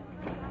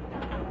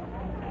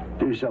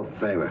 Do yourself a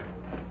favor.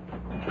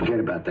 Forget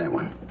about that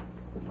one.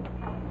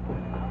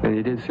 And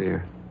you did see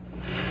her?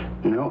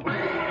 No.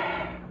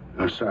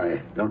 Oh,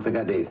 sorry. Don't think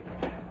I did.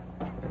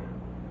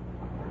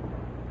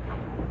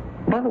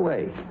 By the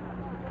way,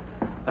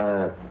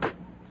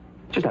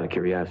 just out of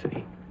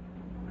curiosity,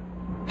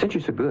 since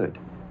you're so good,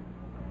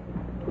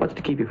 what's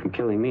to keep you from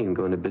killing me and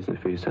going to business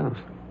for yourselves?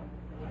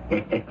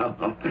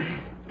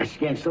 It's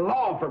against the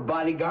law for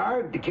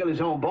Bodyguard to kill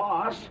his own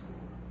boss.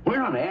 We're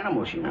not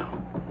animals, you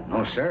know.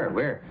 No, sir.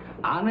 We're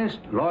honest,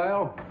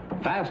 loyal,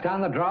 fast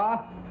on the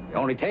draw. We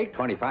only take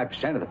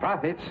 25% of the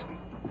profits.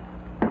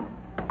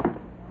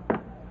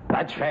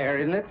 That's fair,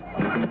 isn't it?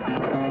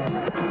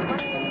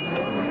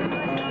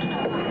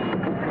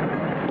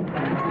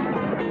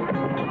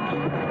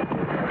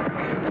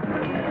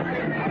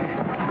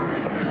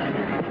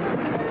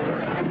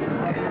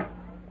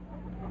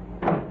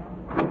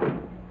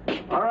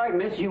 All right,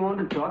 miss, you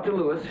wanted to talk to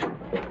Lewis.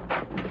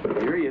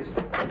 Here he is.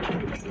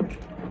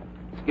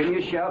 Just give me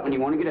a shout when you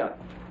want to get out.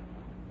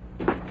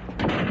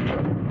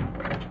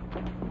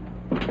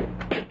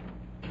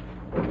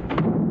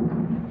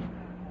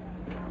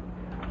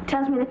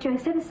 Tells me that you're a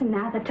citizen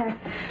now, that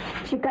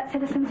you've got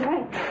citizens'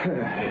 rights.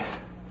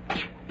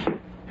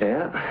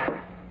 Yeah.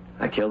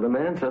 I killed a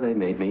man, so they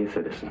made me a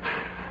citizen.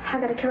 I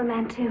gotta kill a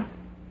man, too.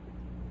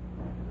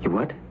 You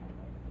what?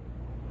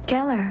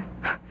 Gellor.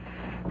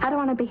 I don't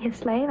want to be his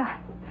slave.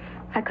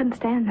 I couldn't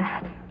stand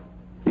that.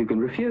 You can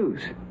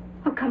refuse.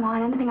 Oh, come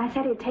on. Anything I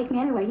said, he'd take me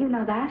anyway. You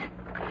know that.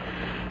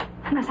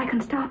 Unless I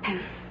can stop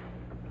him.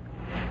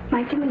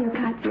 Mike, give me your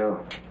gun.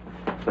 No.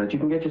 But you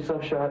can get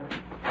yourself shot.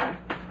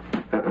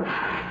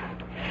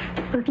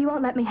 Well, if you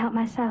won't let me help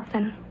myself,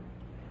 then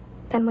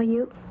will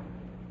you?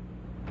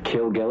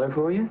 Kill Gellor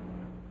for you?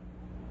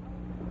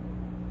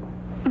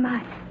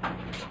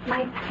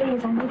 Mike,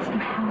 please, I need some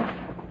help.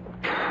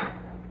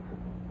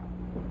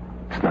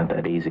 It's not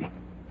that easy.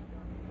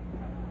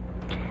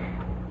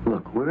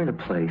 Look, we're in a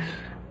place.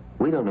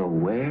 We don't know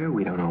where,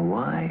 we don't know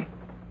why.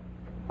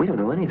 We don't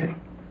know anything.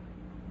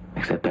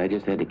 Except I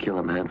just had to kill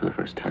a man for the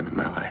first time in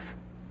my life.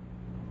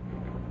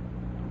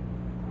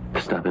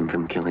 To stop him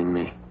from killing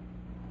me.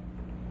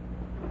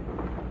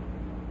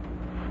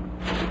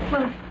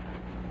 Well,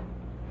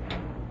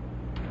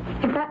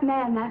 if that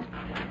man, that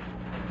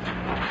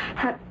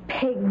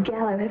pig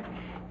Gellor, if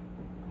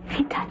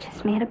he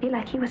touches me, it'll be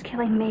like he was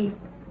killing me.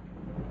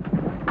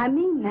 I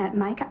mean that,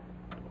 Mike.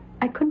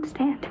 I couldn't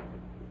stand it.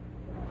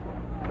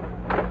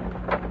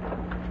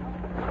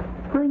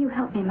 Will you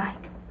help me, Mike?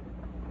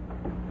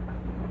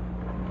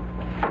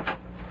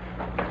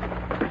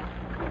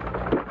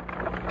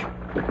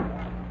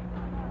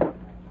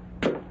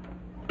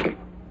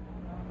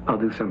 I'll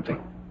do something.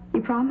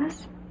 You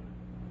promise?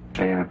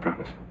 Yeah, I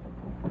promise.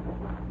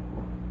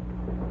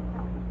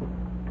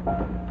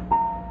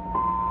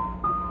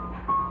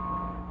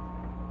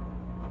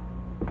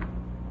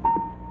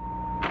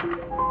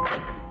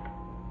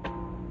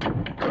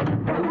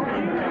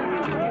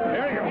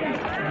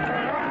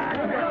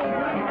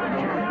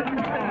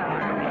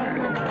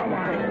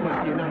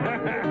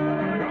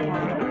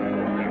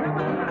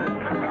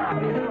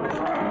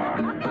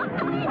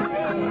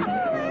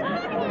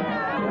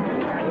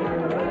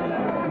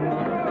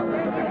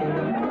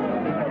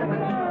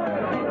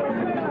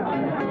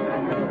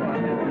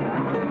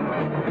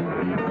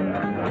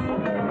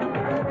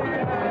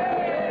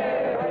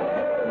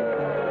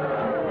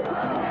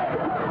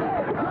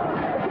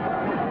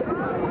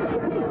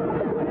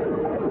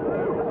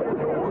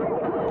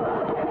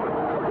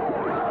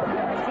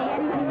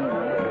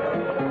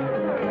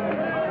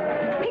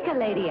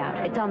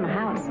 It's on the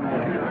house.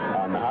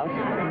 On the house?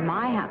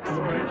 My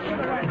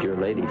house. Your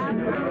ladies.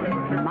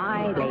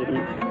 My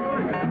ladies.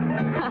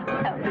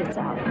 Help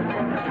yourself.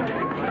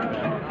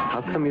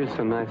 How come you're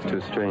so nice to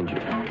a stranger?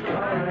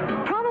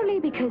 Probably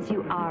because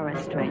you are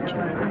a stranger.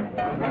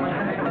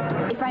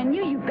 If I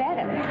knew you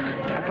better,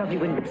 I probably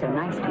wouldn't be so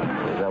nice to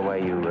you. Is that why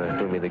you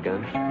threw me the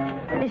gun?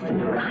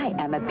 Listen, I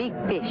am a big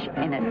fish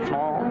in a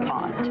small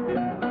pond.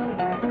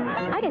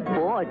 I get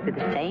bored with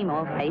the same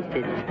old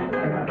faces.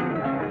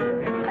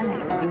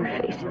 New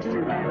faces,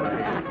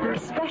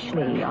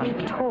 especially on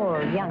a tall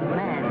young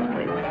man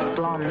with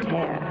blonde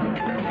hair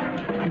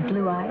and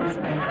blue eyes.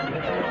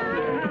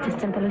 It's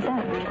as simple as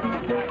that.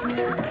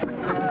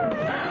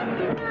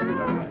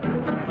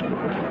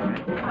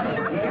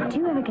 Do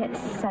you ever get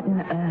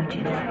sudden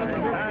urges?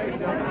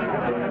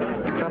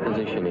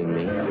 Propositioning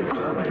me.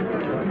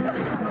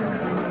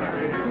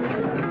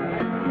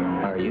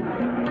 Are you?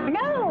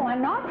 No,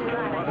 I'm not.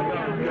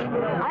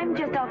 I'm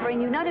just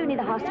offering you not only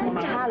the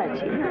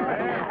hospitality of the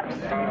house,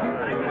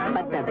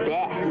 but the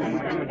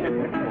best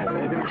in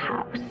the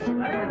house.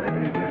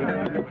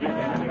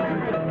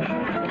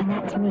 And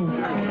that's me.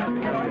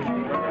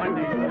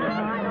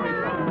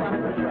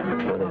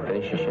 Want to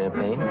finish your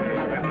champagne?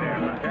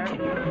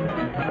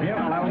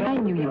 I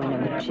knew you were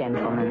no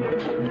gentleman.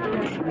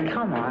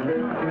 Come on.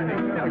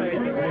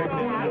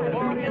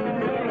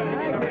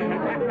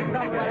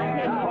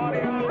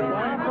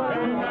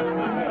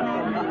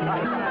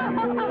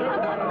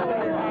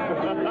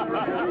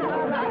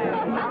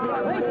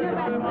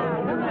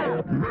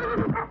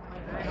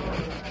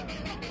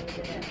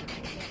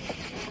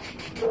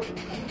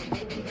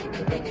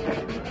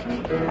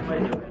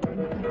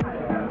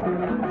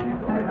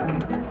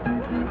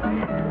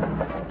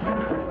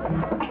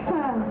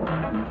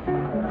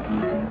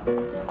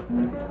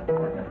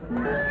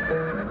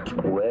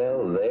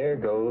 Well, there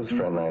goes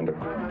Frendlander.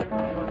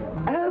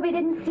 I hope he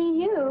didn't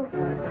see you.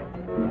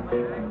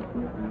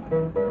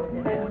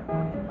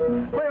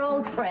 We're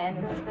old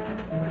friends.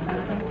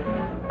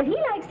 But he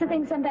likes to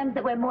think sometimes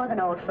that we're more than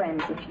old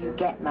friends, if you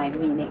get my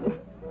meaning.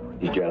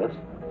 He's jealous?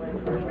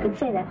 You could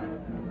say that.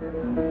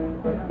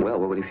 Well,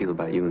 what would he feel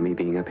about you and me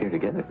being up here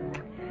together?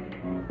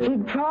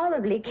 He'd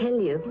probably kill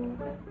you.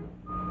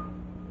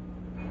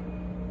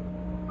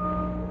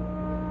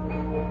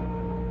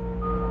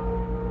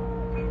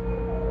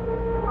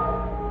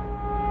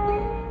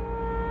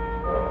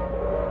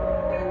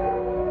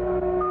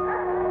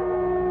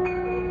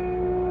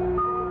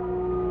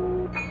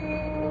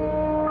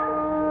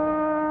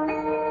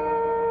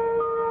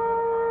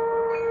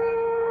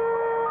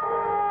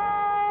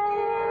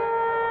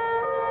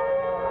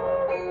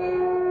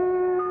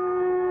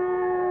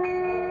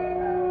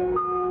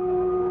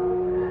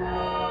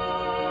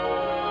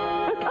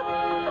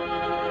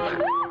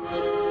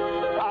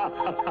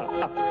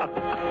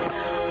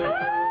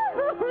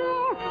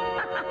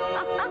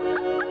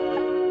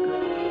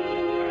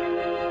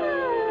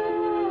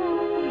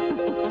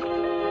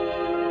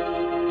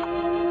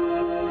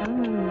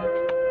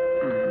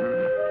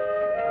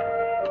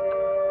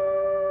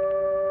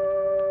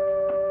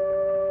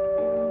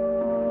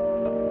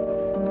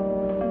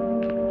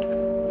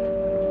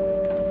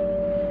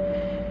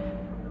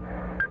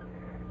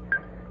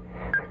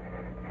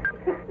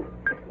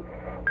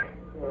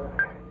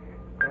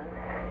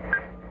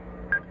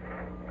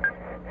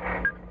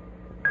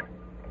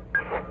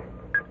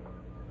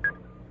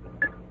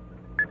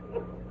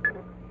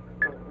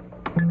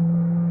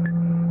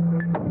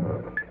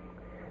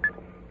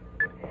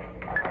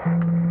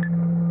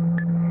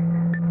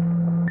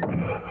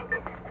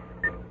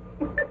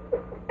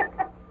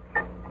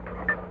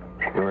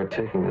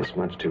 Taking this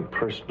much too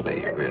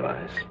personally, you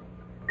realize.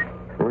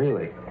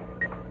 Really.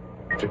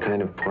 It's a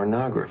kind of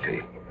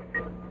pornography.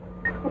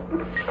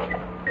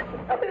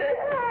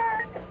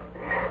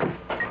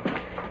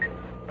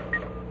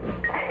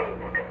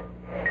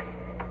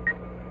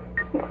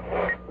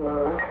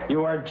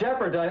 You are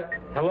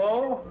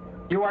Hello?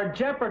 You are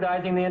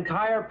jeopardizing the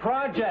entire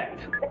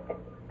project.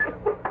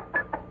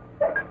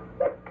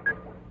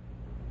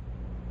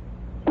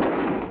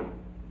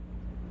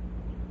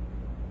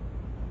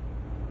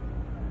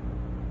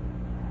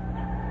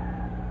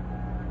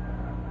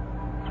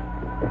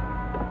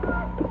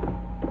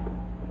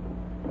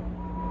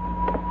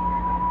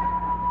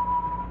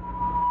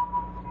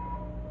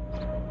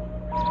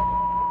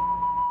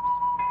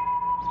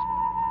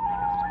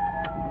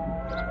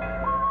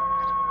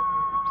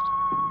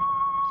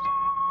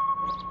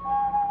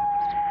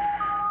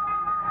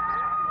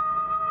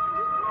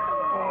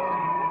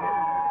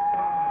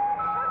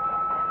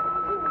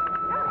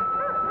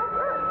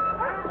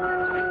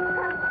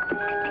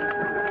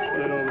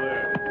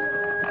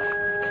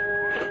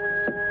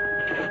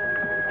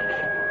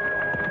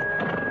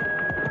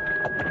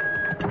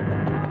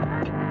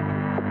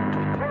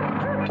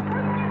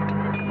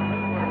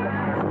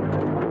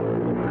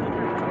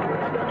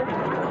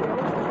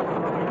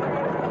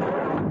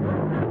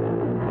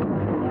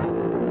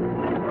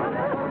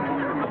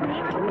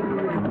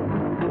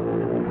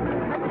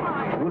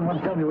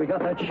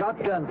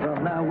 Shotgun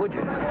from now, would you?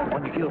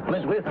 One you killed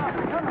Flint with?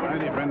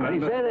 What do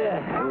you say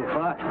there, you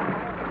fart?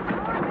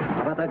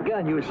 How about that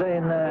gun you were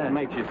saying, What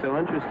makes you so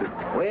interested?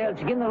 Well,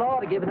 it's against the law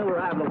to give a new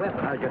arrival a weapon.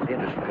 I was just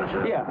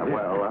interested. Yeah,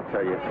 well, I'll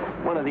tell you.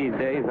 One of these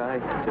days, I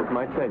just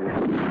might tell you.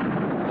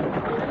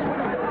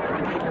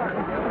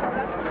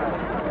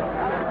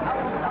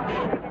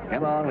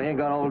 Come on, we ain't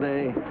got all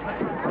day.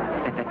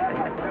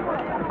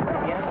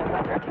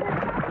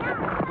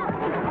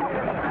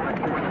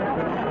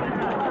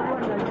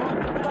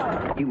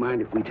 You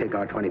mind if we take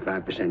our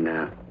 25%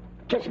 now?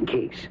 Just in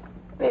case.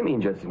 What do you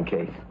mean, just in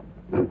case?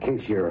 In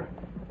case you're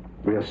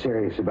real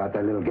serious about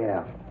that little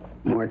gal,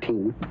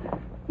 Martine.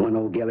 One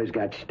old Gellor's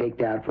got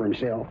staked out for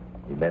himself.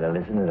 You better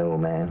listen to the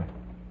old man.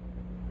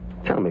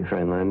 Tell me,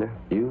 Frendlander.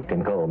 You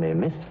can call me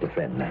Mr.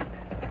 Frendlander.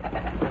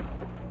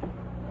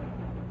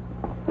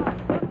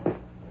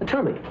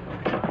 Tell me,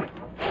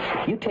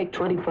 you take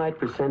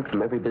 25%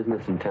 from every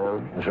business in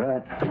town? That's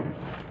right.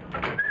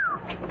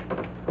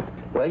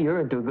 Well, you're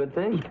into a good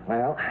thing.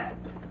 Well,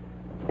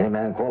 Any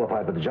man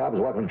qualified for the job is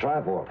welcome to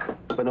try for it.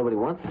 But nobody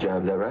wants the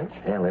job, is that right?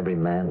 Hell, every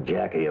man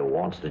jack here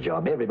wants the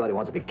job. Everybody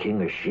wants to be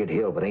king of shit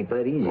hill, but ain't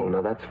that easy. Oh,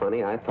 no, that's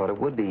funny. I thought it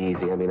would be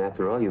easy. I mean,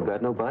 after all, you've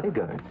got no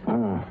bodyguards.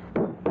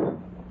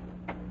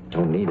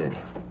 Don't need any.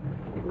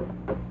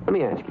 Let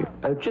me ask you,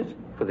 just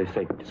for the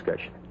sake of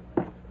discussion.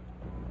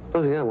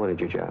 Supposing I wanted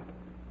your job,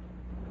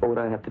 what would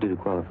I have to do to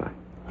qualify?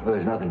 Well,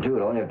 there's nothing to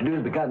it. All you have to do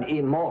is become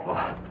immortal.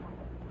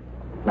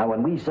 Now,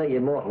 when we say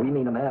immortal, we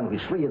mean a man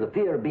who's free of the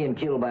fear of being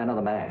killed by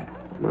another man.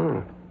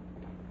 Oh.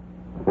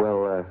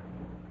 Well,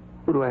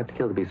 who do I have to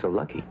kill to be so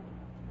lucky?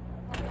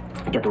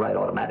 You get the right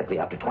automatically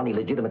after 20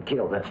 legitimate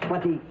kills. That's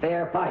 20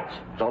 fair fights.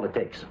 That's all it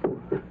takes.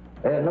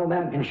 No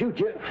man can shoot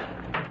you.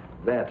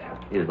 That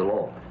is the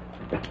law.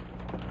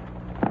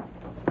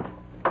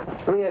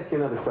 Let me ask you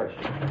another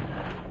question.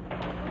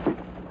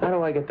 How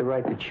do I get the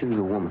right to choose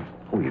a woman?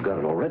 Oh, you got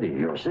it already.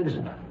 You're a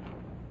citizen.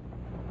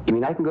 You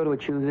mean I can go to a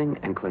choosing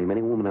and claim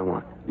any woman I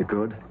want? You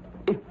could,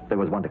 if there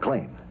was one to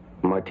claim.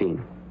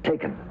 Martine.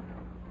 Taken.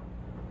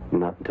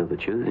 Not until the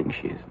choosing,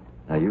 she isn't.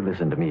 Now, you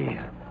listen to me.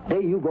 The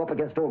day you go up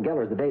against old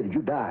Gellor is the day that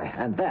you die,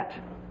 and that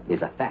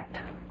is a fact.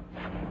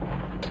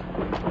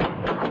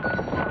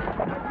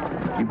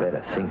 You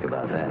better think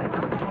about that.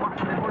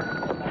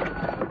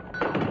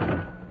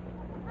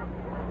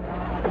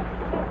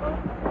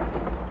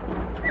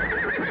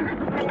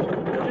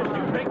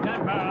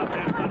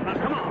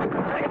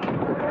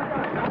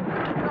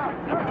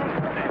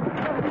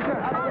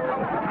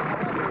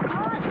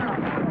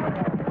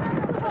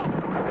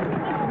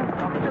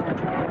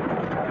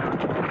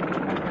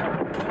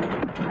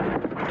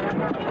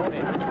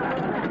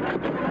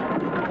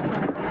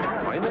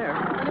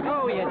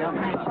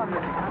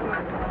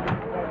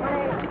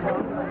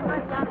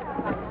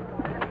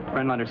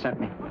 Frendlander sent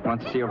me.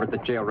 Wants to see you over at the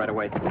jail right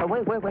away. Oh,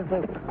 wait.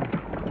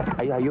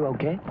 Are you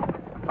okay?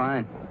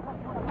 Fine.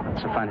 Not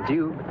so fine as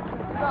you,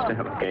 but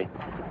still okay.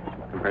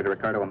 Compared to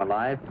Ricardo, I'm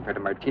alive. Compared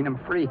to Martine, I'm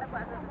free.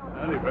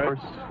 Of course,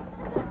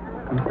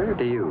 compared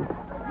to you.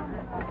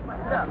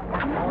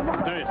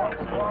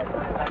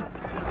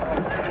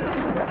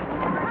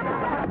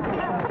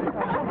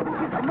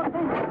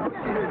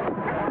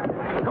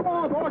 Come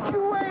on, boss,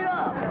 you wait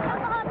up.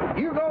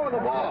 You go with the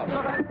boss.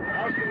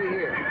 I'll see you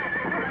here.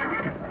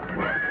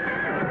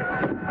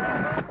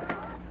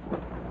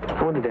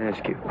 I wanted to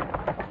ask you.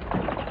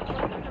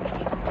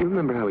 You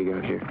remember how we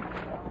got here?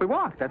 We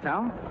walked, that's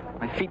how.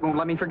 My feet won't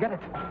let me forget it.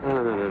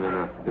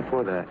 No.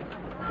 Before that.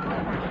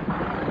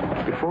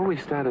 Before we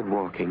started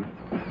walking,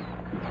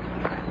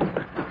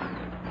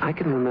 I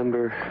can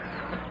remember...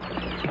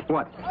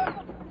 What?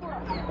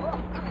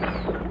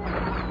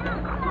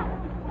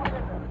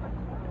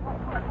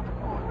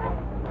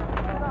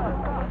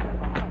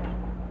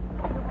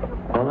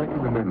 All I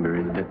can remember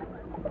is that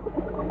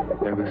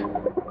there was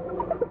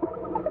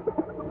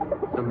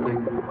something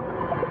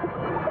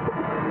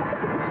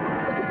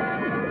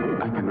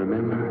I can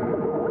remember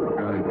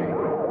driving,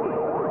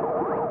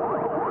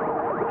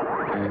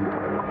 and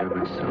there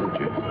were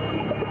soldiers,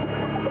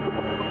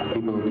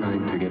 people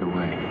trying to get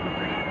away,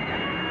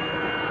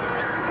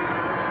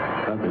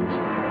 others,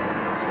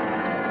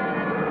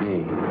 me.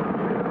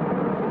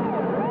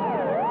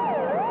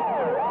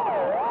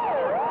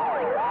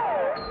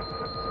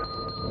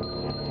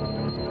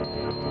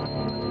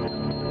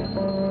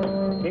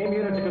 Game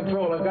unit to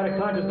control. I've got a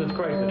consciousness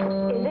crisis.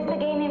 Is this the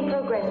game in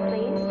progress,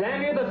 please?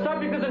 Stand here. The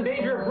subject is in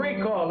danger of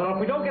recall. Now, if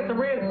we don't get some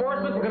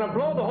reinforcements, we're going to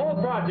blow the whole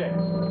project.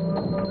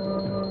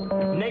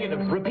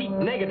 Negative. Repeat,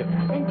 negative.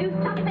 Then do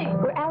something.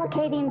 We're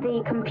allocating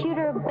the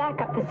computer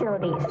backup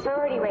facilities.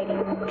 Priority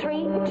rating.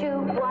 3, 2,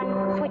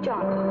 1, switch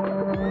on.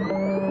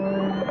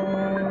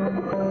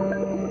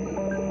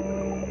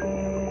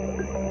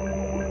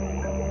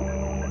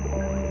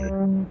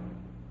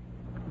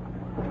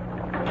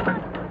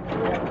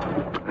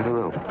 I don't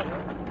know.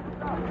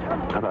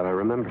 I thought I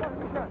remembered.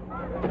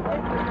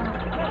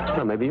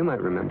 Well, maybe you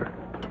might remember.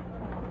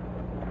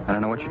 I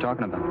don't know what you're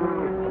talking about.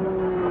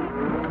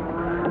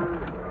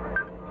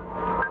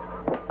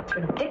 It's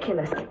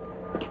ridiculous.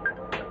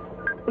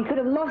 We could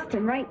have lost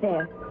him right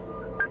there.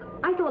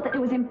 I thought that it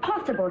was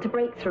impossible to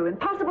break through,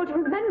 impossible to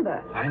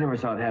remember. I never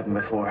saw it happen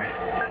before.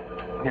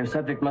 Your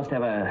subject must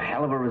have a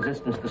hell of a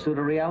resistance to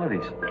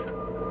pseudo-realities.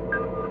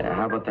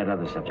 How about that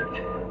other subject?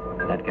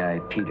 That guy,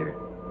 Peter.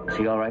 Is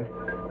he all right?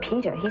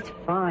 Peter, he's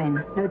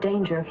fine. No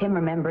danger of him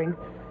remembering.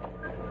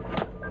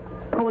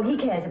 All he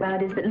cares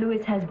about is that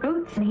Lewis has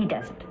boots and he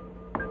doesn't.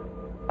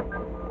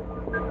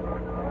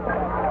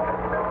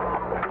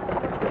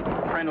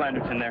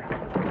 Frendlander's in there.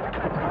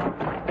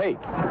 Hey,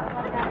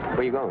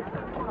 where you going?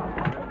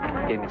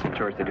 Gave me some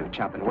chores to do,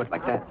 chopping wood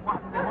like that.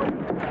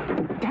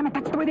 Damn it,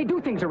 that's the way they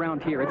do things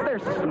around here. It's their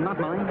system, not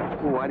mine.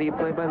 Well, why do you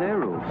play by their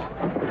rules?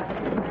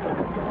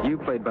 You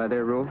played by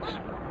their rules.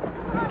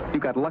 You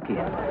got lucky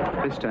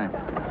this time.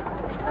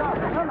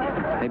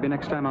 Maybe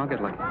next time I'll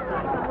get lucky.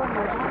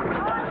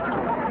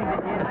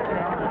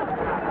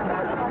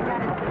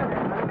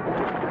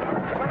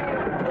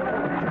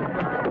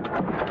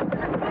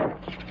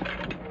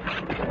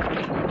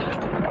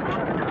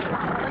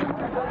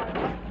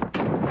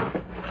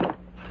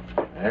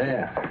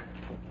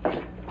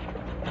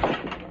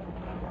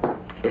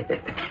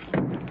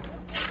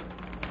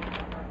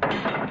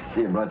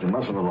 See, you brought your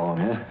muscle along,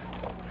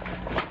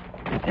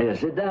 huh? Here,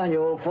 sit down,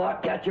 you old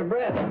fart. Catch your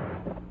breath.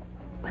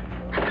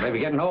 I may be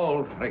getting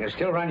old, but I can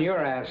still run your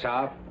ass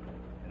off.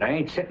 And I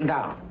ain't sitting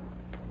down.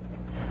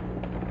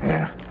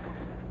 Yeah.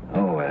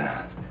 Oh,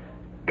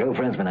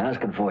 girlfriend's been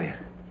asking for you.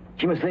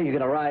 She must think you're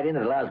going to ride in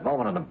at the last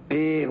moment on a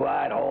big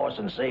white horse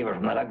and save her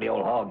from that ugly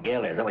old hog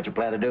Gellor. Is that what you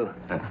plan to do?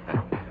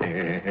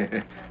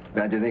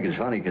 Glad you think it's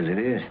funny, because it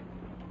is.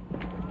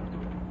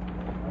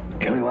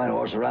 The only white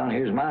horse around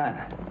here's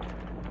mine.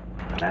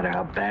 No matter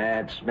how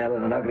bad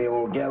smelling and ugly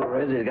old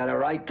Gellor is, he's got a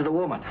right to the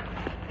woman.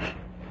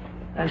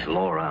 That's the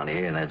law around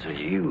here, and that's what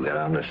you got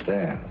to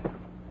understand.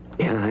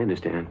 Yeah, I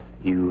understand.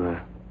 You,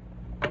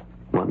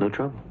 want no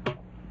trouble.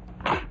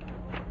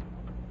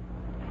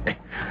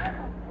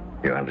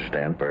 You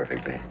understand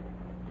perfectly.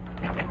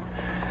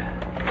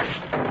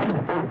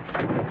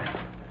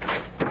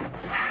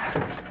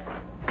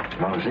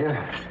 Mama's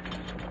here.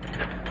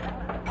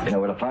 You know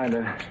where to find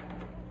her.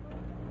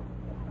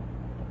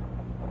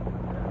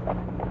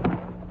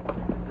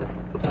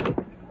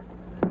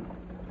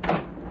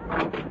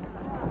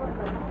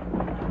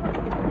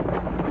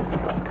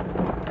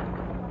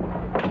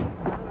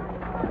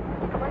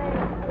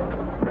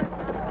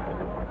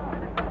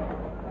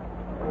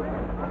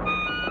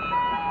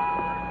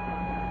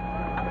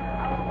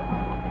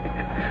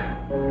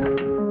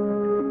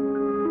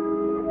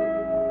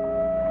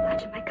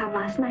 Why'd you make come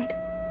last night?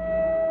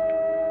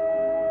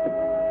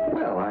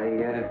 Well, I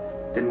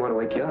didn't want to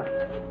wake you up.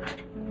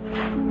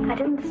 I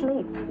didn't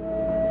sleep.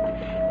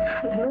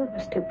 The moon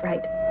was too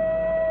bright.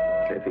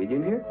 Can I feed you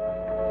in here?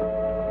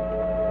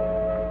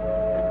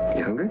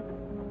 You hungry?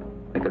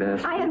 I could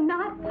ask. I am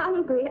not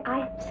hungry. I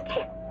am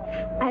scared.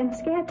 I am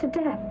scared to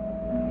death.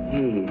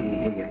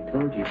 Hey, I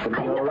told you something.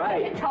 I know All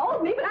right. you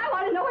told me, but I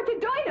want to know what you're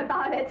doing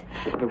about it.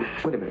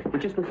 Wait a minute.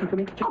 Well, just listen to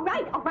me. All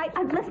right,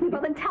 I'm listening.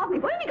 Well, then tell me.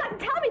 What have you got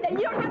to tell me then?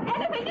 You don't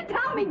have anything to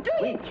tell me, do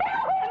you? Kill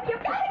him!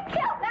 You've got to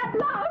kill that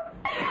love!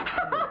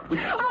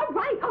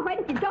 All right.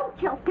 If you don't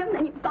kill him,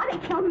 then you've got to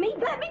kill me.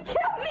 Let me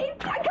kill me!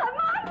 Come on!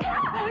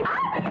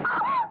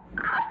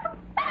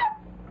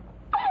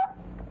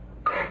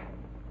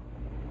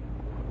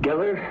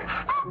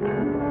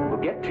 Gellor will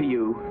get to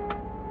you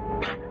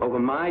over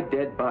my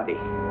dead body.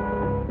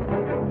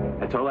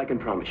 That's all I can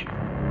promise you.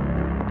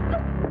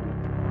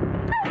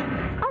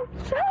 I'm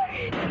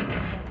sorry.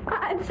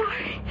 I'm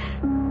sorry.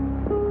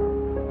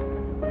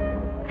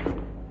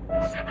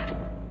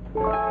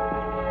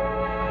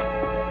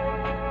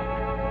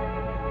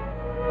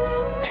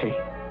 Hey.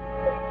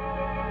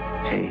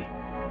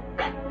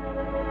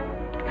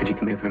 Could you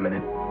come here for a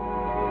minute?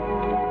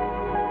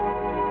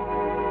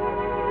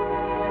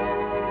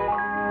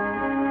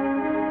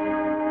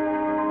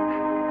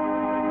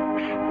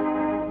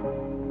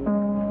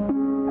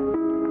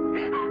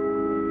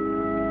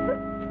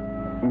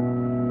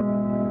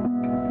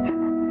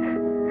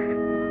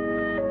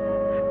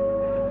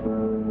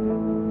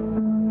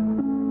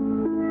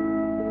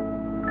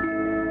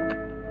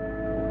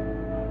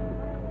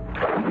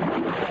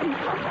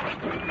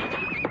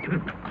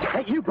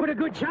 You put a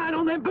good shine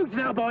on them boots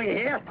now, boy, you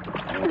hear?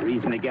 No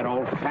reason to get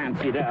all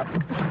fancied up.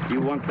 You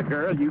want the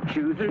girl, you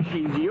choose her,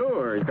 she's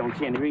yours. Don't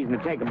see any reason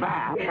to take a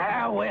bath.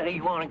 Yeah, well,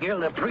 you want a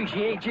girl to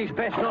appreciate you,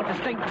 especially not to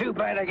stink too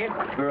bad again.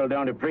 Girl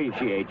don't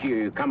appreciate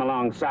you. Come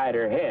alongside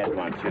her head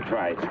once or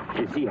twice.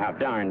 You see how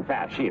darn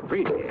fast she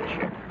appreciates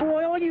you.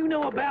 Boy, all you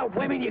know about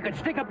women, you can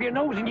stick up your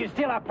nose and you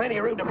still have plenty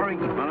of room to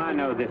breathe. Well, I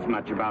know this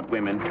much about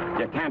women.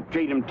 You can't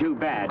treat them too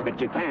bad, but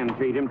you can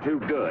treat them too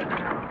good.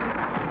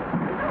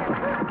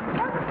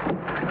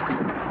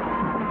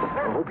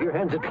 I hope your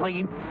hands are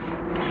clean.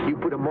 You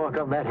put a mark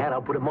on that hat,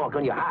 I'll put a mark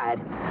on your hide.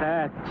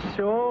 That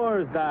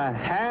sure's the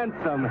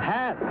handsome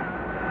hat.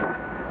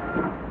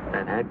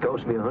 That hat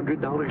cost me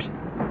 $100.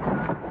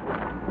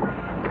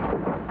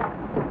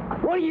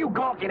 What are you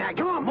gawking at?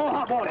 Come on, more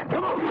hot water.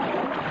 Come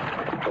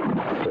on.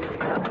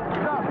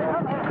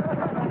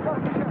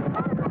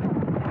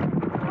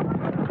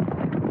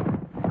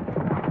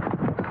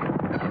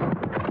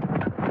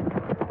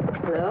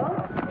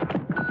 Hello?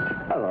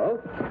 Hello.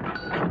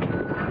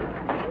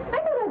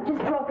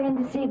 Just drop in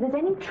to see if there's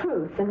any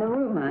truth in the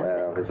rumor.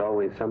 Well, there's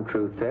always some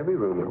truth to every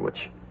rumor.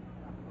 Which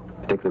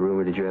particular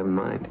rumor did you have in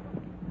mind?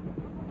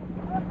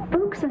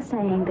 Folks are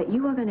saying that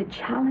you are going to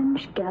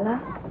challenge Gellor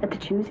at the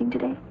choosing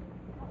today.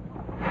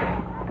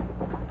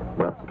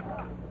 Well,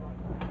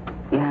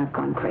 you have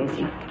gone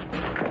crazy.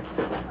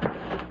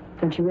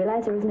 Don't you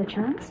realize there isn't a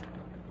chance?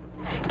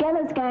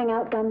 Gellor's gang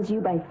outguns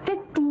you by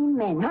 15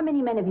 men. How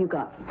many men have you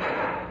got?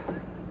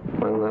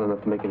 Well, not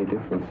enough to make any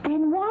difference.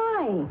 Then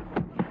why?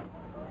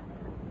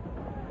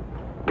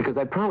 Because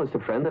I promised a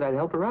friend that I'd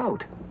help her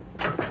out.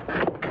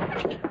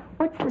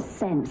 What's the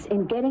sense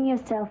in getting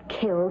yourself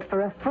killed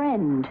for a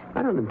friend?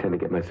 I don't intend to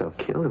get myself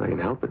killed if I can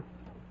help it.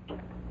 You're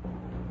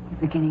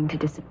beginning to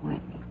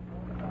disappoint me.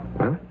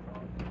 Huh?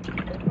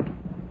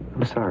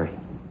 I'm sorry.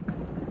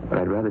 But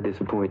I'd rather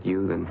disappoint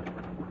you than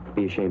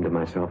be ashamed of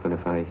myself. And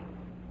if I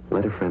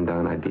let a friend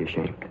down, I'd be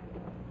ashamed.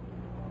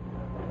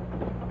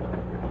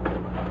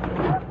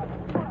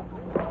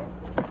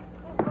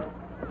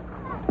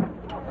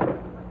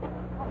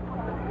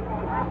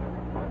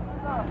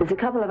 There's a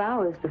couple of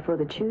hours before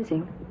the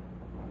choosing.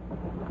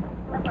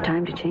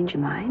 Time to change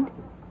your mind?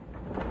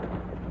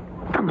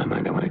 On my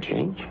mind, I want to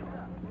change.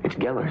 It's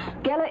Gellor's.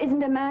 Gellor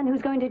isn't a man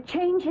who's going to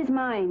change his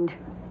mind.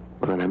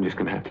 Well, then I'm just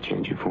going to have to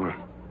change you for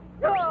him.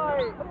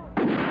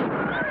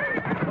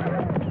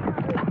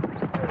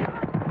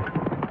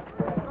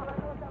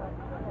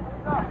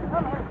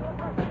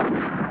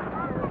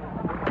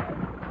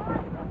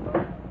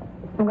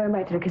 I'm going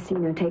back to the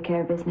casino, take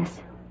care of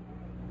business.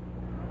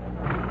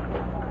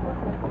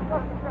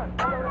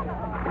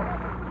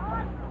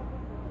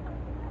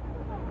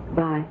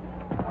 Bye.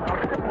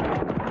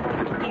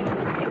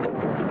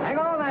 Hang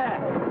on there.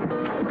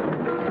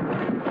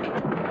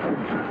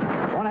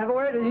 Want to have a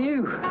word with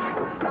you?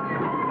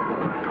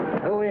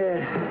 Oh,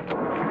 yeah.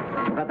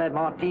 About that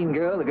Martine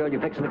girl, the girl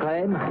you're fixing to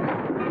claim?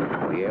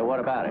 Oh, yeah,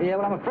 what about it? Yeah,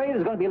 well, I'm afraid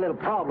there's going to be a little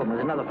problem.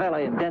 There's another fella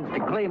who intends to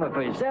claim her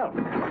for himself.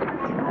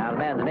 Now, the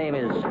man's name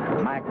is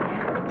Mike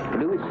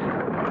Lewis.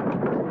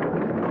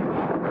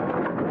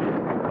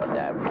 What,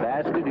 that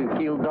bastard who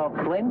killed off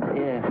Flint?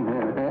 Yeah.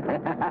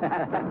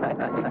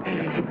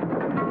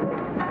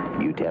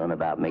 You tell him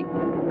about me.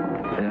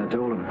 Yeah, I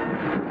told him.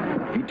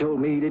 He told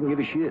me he didn't give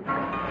a shit.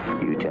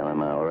 You tell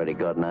him I already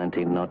got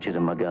 19 notches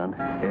in my gun.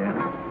 Yeah.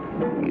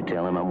 You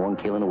tell him I'm one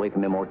killing away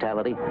from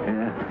immortality.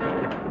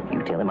 Yeah.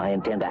 You tell him I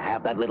intend to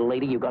have that little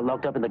lady you got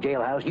locked up in the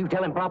jailhouse. You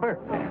tell him proper.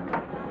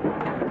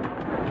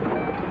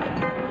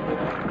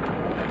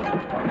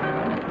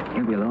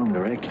 He'll be along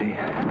directly.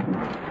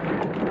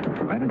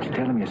 Why don't you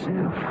tell him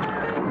yourself?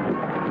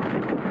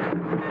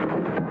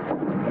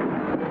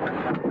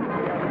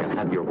 You'll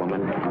have your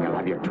woman, and you'll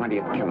have your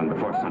 20th killing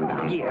before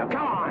sundown. Yeah,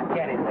 come on,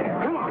 get in there.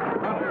 Come on.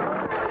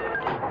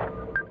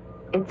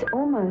 It's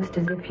almost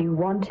as if you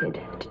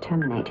wanted to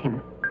terminate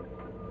him.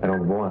 I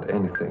don't want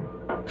anything,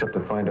 except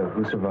to find out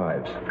who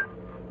survives.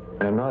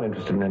 And I'm not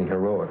interested in any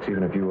heroics,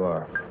 even if you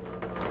are.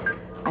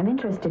 I'm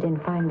interested in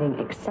finding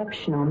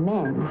exceptional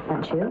men,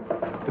 aren't you?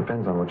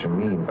 Depends on what you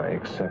mean by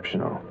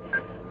exceptional.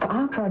 For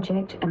our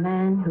project, a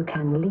man who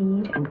can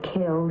lead and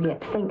kill,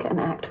 yet think and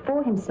act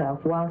for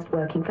himself whilst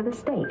working for the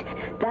state.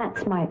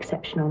 That's my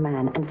exceptional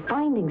man, and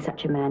finding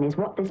such a man is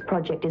what this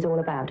project is all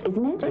about,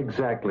 isn't it?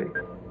 Exactly.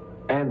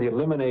 And the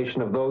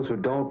elimination of those who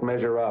don't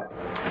measure up.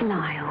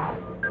 Lyle.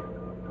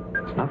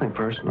 It's nothing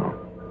personal,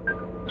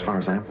 as far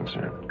as I'm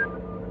concerned.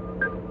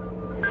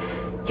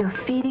 You're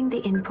feeding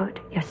the input,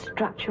 you're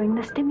structuring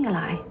the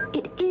stimuli.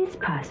 It is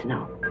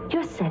personal.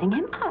 You're setting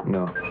him up.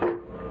 No,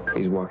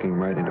 he's walking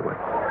right into it.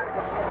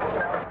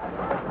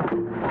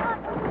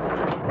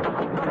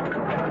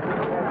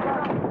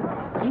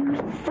 You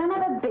son of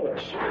a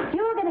bitch.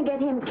 You're gonna get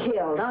him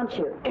killed, aren't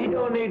you? He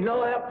don't need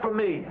no help from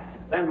me.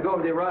 Let him go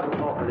over the arrival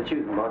hall for the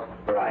choosing, boss.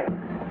 Right.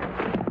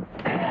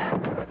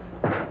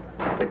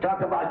 We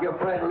talk about your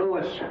friend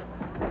Lewis.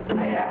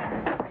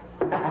 Yeah.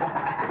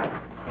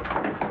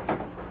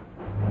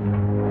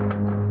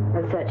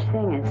 No such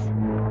thing as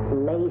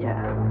later.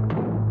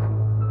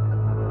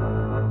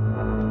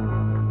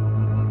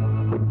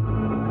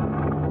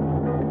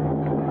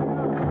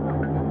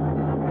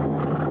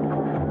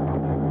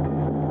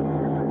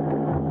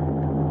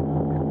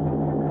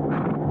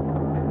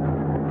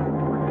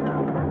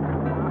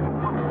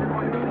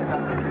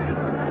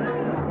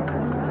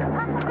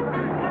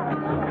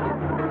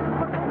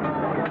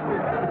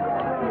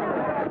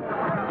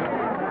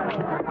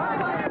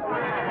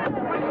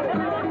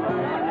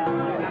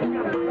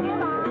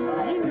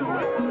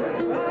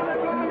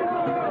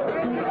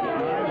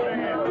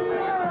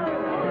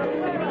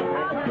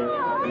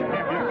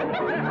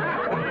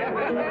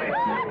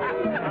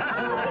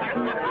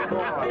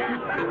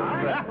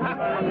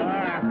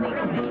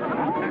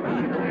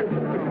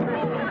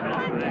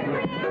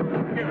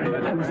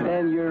 I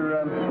understand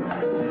you're,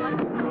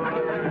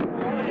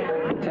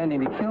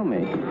 intending to kill me.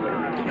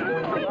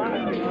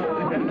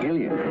 Kill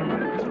you?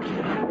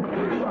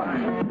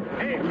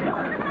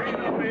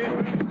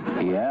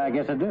 Yeah, I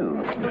guess I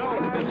do.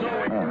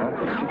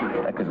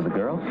 That because of the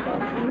girl?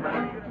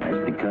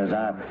 That's because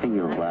I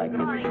feel like it.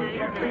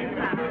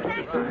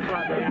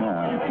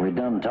 Now, we're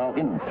done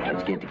talking.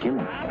 Let's get to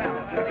killing.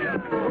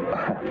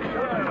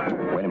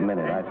 Wait a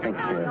minute, I think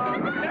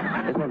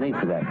there's no need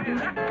for that.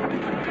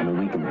 I mean,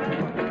 we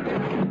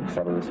can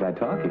settle this by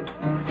talking.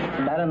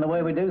 That ain't the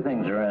way we do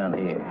things around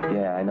here.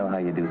 Yeah, I know how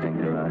you do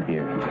things around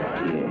here.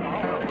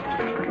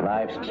 Yeah.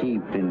 Life's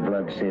cheap in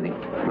Blood City.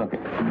 Look,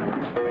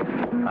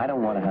 I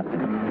don't want to have to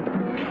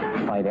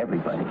fight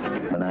everybody.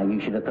 But now you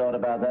should have thought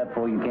about that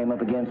before you came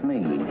up against me.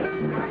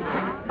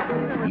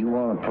 You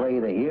want to play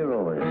the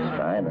hero, it's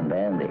fine and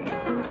dandy.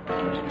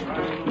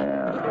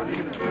 Now,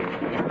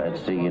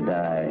 let's see you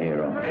die,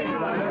 hero.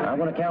 I'm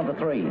going to count to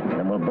 3, and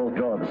then we'll both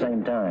draw at the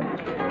same time.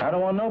 I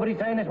don't want nobody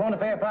saying this wasn't a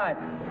fair fight.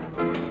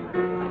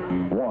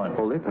 1.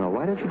 Hold it. Now,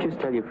 why don't you just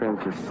tell your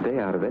friends to stay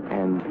out of it,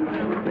 and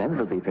then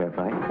it'll be a fair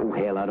fight? Oh,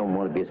 hell, I don't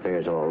want to be as fair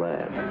as all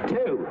that.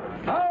 2.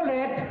 Hold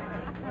it!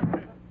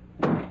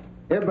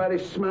 Everybody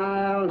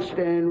smile and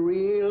stand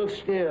real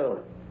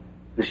still.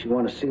 Unless you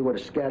want to see what a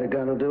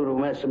scattergun will do to a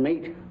mess of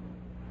meat.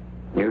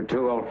 You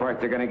two old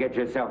farts are going to get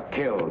yourself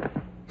killed.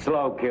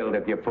 Slow killed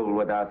if you fool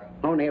with us.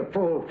 Only a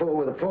fool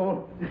with a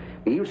fool.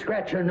 You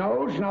scratch your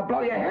nose and I'll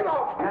blow your head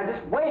off. Now,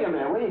 just wait a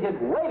minute. Wait a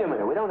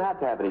minute. We don't have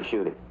to have any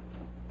shooting.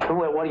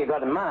 Well, what do you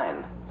got in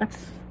mind?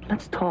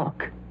 Let's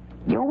talk.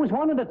 You always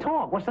wanted to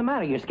talk. What's the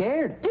matter? You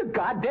scared? You're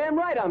goddamn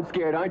right I'm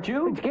scared, aren't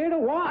you? Scared of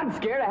what? I'm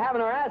scared of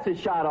having our asses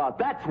shot off.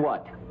 That's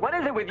what. What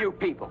is it with you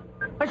people?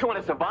 Don't you want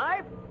to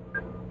survive?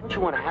 Don't you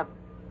want to have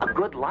a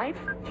good life?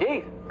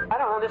 Jeez, I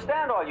don't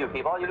understand all you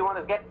people. All you want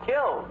is get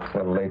killed. It's a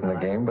little late in the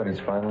game, but he's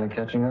finally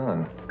catching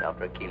on.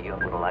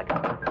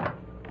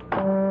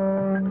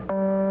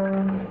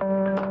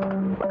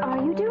 What are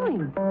you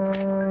doing?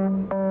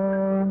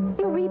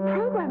 You're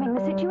reprogramming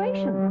the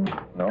situation.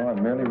 No,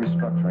 I'm merely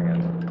restructuring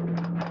it.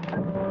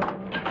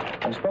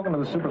 I've spoken to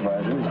the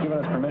supervisor. He's given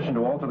us permission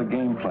to alter the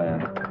game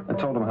plan. I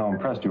told him how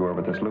impressed you were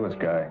with this Lewis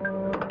guy.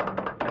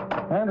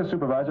 And the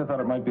supervisor thought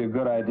it might be a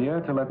good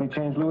idea to let me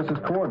change Lewis's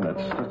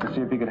coordinates, just to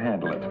see if he could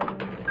handle it.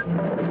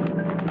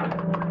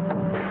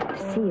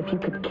 See if you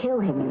could kill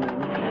him, you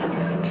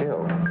mean.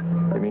 Kill?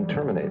 You mean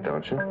terminate,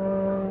 don't you?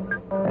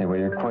 Anyway,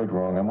 you're quite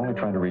wrong. I'm only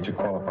trying to reach a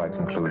qualified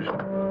conclusion.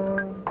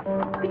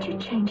 But you're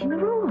changing the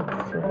rules.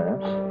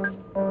 Perhaps.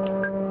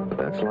 But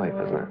that's life,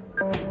 isn't it?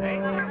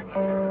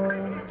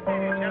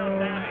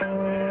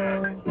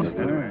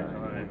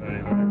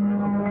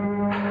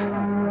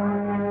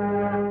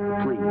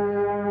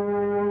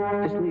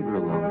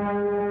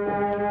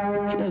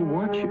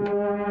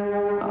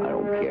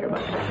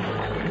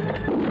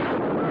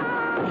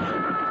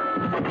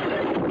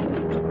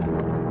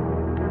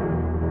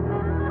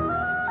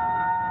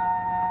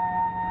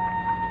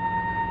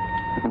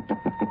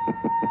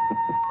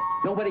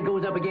 Nobody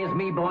goes up against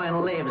me, boy,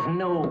 and lives.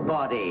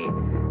 Nobody.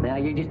 Now,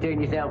 you just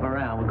turn yourself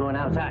around. We're going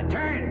outside.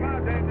 Turn!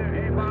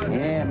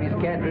 Yeah, Miss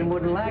Katherine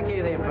wouldn't like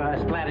it if I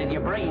splattered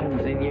your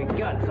brains and your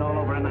guts all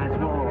over a nice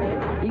wall.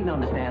 You can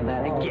understand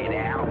that. Get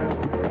out.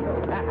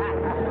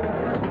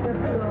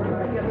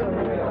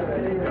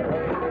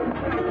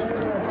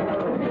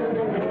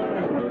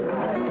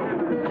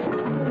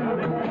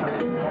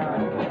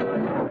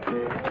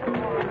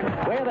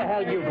 Where the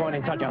hell are you going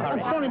in such a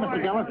hurry? Sorry,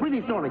 Mr. Gellor,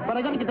 really sorry, but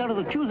I gotta get out of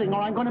the choosing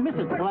or I'm gonna miss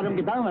it. So I don't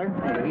get down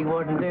there. He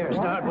wasn't there.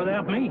 Start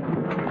without me.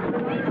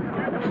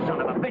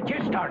 Son of a bitch,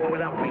 you're starting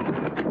without me.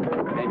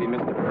 Maybe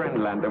Mr.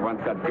 Frendlander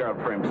wants that girl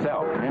for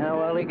himself. Yeah,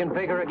 well, he can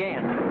figure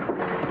again.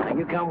 Now,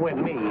 you come with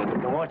me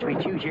and watch me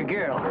choose your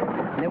girl.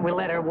 And then we'll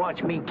let her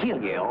watch me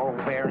kill you, all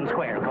fair and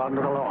square, according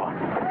to the law.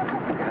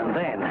 And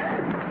then,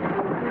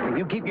 if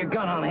you keep your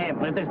gun on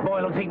him, and if this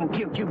boy looks even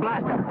cute, you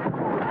blast him.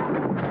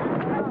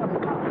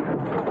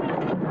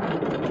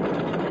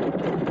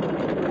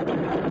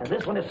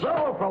 This one is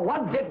sold for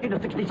 $150 to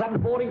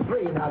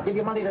 $67.43. Now, I'll give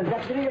you money to the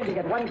deputy, and you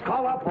get one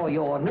collar for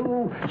your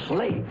new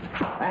slave.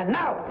 And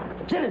now,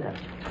 citizens,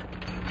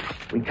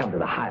 we come to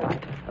the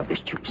highlight of this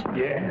choice.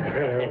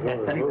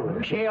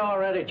 Yeah. She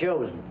already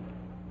chosen.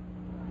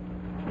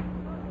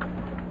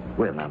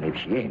 Well, now, maybe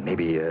she ain't.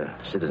 Maybe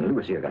Citizen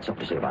Lewis here got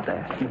something to say about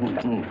that.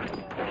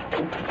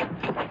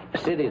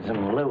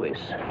 Citizen Lewis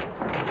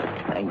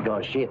ain't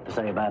got shit to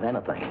say about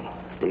anything,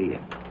 do you?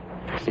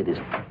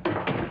 Citizen.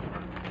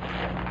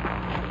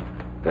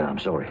 Well, I'm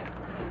sorry.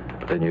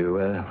 But then you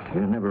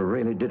never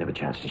really did have a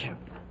chance, did you?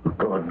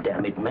 God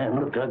damn it, man.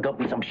 Look, I got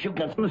me some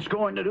shooting and some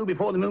scoring to do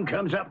before the moon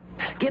comes up.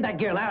 Get that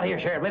girl out here,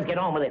 Sheriff. Let's get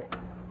on with it.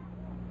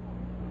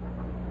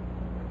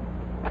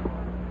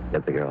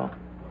 Get the girl.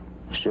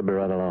 She'll be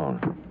right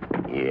along.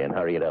 Yeah, and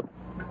hurry it up.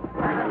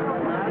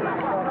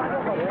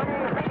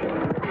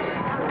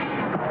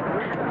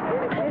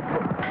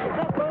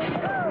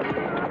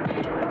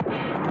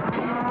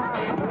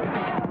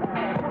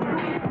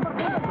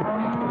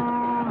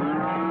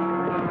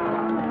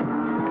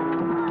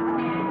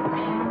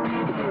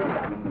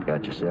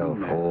 Got yourself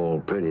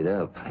all prettied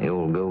up, the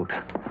old goat.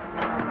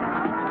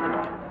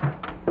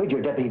 Where'd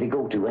your deputy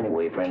go to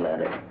anyway,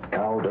 Frendlander?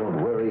 Oh,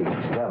 don't worry,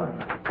 he's coming.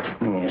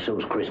 Yeah,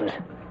 so's Christmas.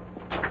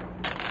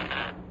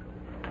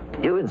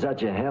 You're in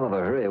such a hell of a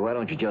hurry, why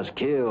don't you just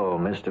kill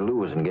Mr.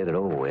 Lewis and get it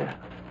over with?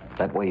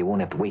 That way you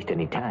won't have to waste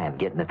any time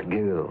getting at the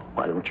girl.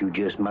 Why don't you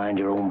just mind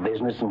your own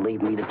business and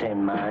leave me to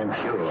tend mine?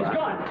 Sure. She's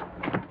gone.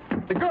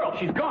 The girl,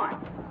 she's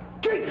gone.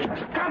 Jesus,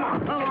 come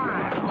on. Come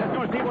on. Let's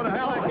go see what the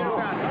hell that girl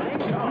got.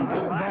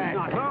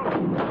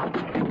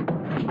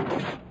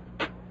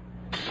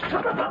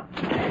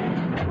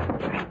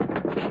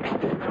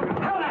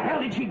 How the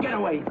hell did she get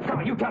away? Come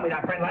on, you tell me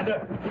that,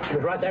 Frendlander. She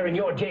was right there in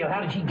your jail.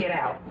 How did she get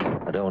out?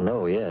 I don't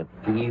know yet.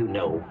 You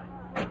know.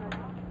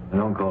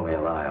 Don't call me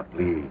a liar,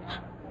 please.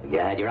 You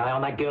had your eye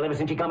on that girl ever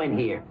since you come in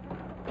here.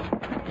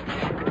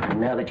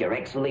 Now that your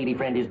ex-lady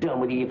friend is done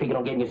with you, you figure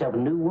on getting yourself a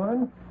new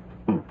one?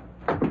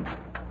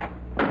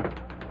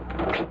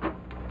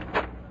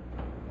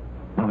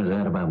 What was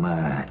that about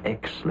my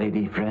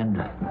ex-lady friend?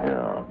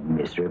 Oh,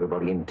 mister,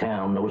 everybody in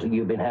town knows that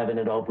you've been having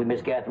it off with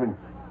Miss Katherine.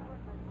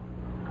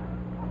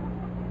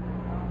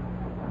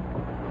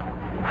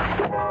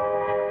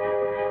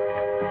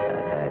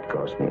 That hat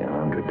cost me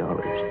 $100.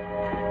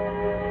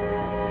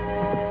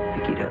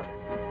 Pick it up.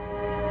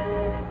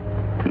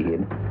 You hear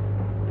me?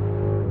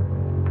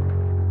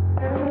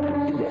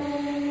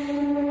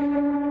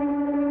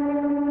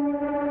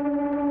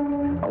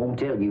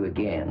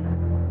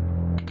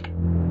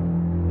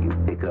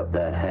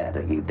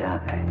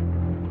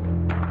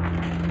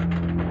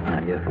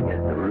 you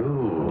forget the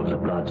rules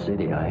of Blood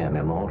City. I am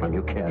immortal.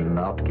 You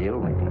cannot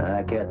kill me.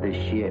 I cut this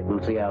shit.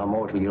 We'll see how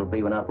immortal you'll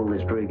be when I pull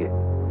this trigger.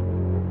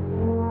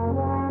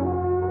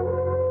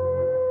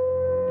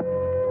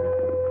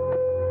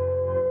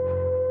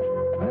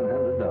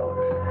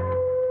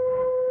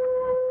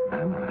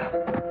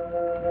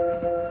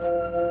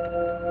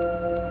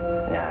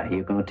 Now,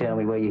 you gonna tell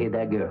me where you hid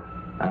that girl?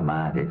 I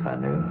might if I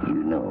knew.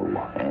 You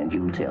know, and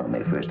you'll tell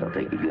me. First, I'll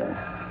take your gun.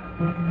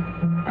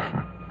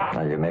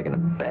 Now, you're making a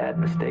bad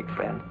mistake,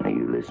 friend. Now,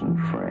 you listen,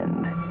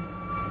 friend.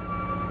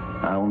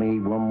 I'll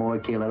need one more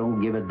kill. I don't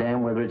give a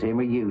damn whether it's him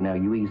or you. Now,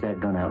 you ease that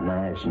gun out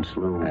nice and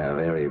slow. A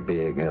very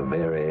big, a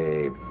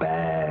very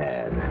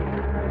bad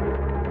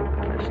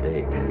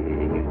mistake. Yeah,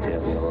 you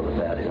tell me all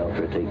about it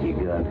after I take your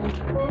gun.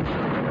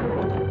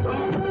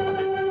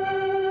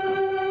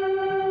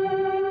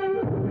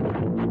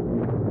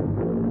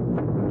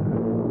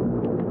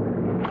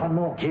 One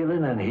more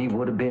killing and he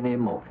would have been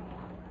immortal.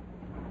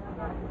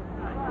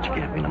 You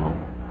can't be no more.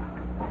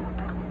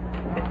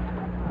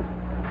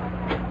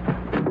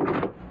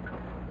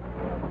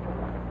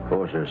 Of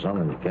course, there's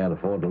something you can't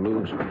afford to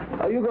lose.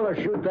 Are you going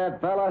to shoot that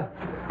fella?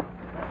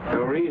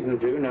 No reason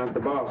to, now that the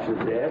boss is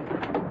dead.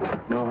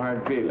 No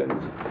hard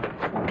feelings.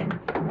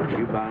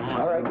 You buy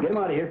one? All right, get him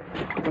out of here.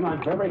 Come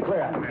on, everybody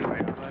clear out.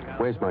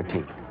 Where's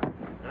Martine?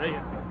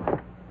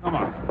 Come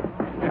on.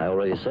 I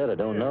already said I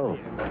don't know.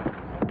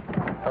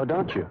 Oh,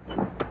 don't you?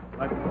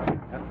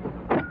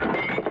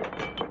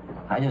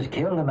 I just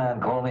killed a man,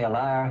 called me a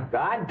liar.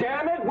 God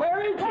damn it, where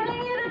is he?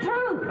 Telling you the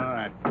truth. All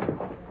right.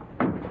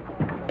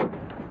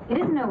 He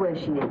doesn't know where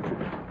she is.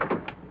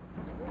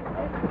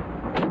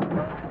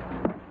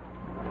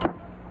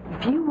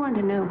 If you want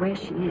to know where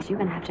she is, you're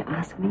going to have to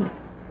ask me.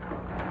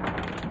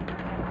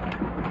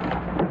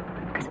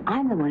 Because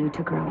I'm the one who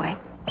took her away.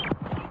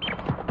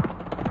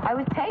 I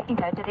was taking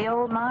her to the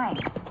old mine.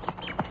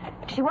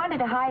 She wanted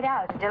to hide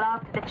out until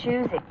after the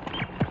choosing.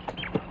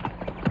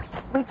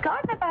 We'd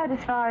gotten about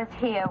as far as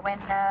here when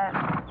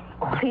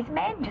all these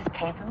men just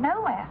came from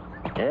nowhere.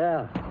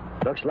 Yeah,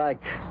 looks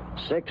like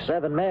 6,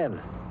 7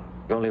 men.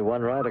 Only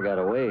one rider got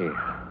away.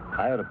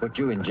 I ought to put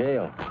you in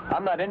jail.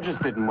 I'm not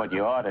interested in what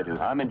you ought to do.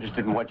 I'm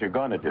interested in what you're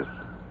going to do.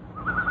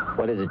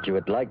 What is it you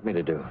would like me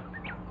to do?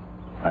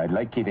 I'd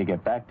like you to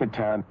get back to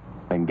town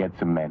and get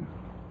some men.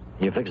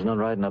 You fixing on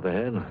riding up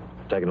ahead?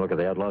 Taking a look at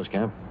the outlaws'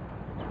 camp?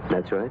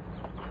 That's right.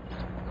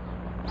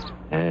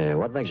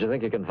 What makes you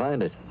think you can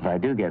find it? If I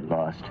do get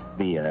lost,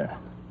 the,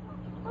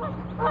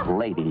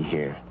 lady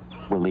here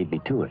will lead me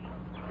to it.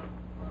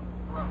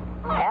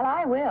 Hell,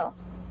 I will.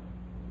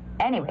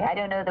 Anyway, I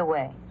don't know the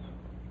way.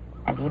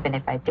 And even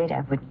if I did,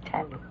 I wouldn't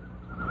tell you.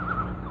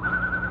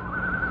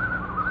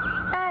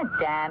 Ah,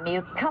 damn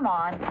you. Come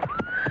on.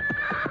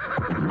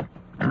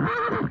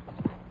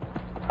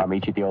 I'll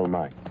meet you at the old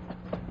mine.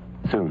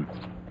 Soon.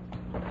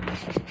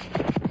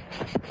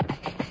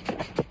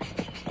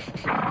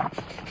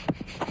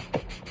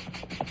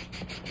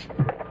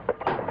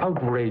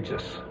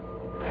 Outrageous.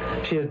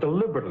 She has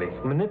deliberately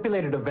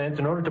manipulated events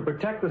in order to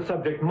protect the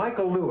subject,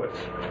 Michael Lewis.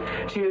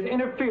 She has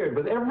interfered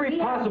with every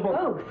possible... We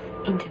have both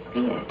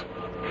interfered.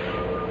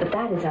 But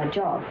that is our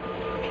job.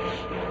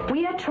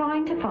 We are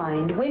trying to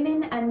find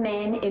women and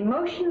men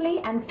emotionally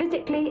and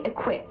physically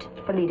equipped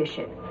for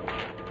leadership.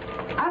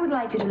 I would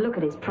like you to look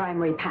at his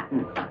primary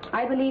pattern.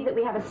 I believe that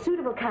we have a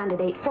suitable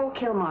candidate for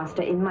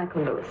Killmaster in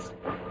Michael Lewis.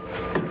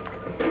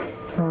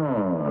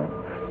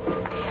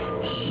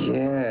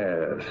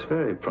 Yes,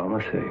 very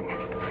promising.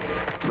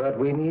 But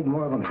we need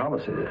more than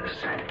promises.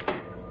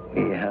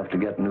 We have to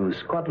get new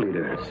squad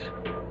leaders.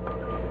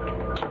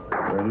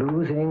 We're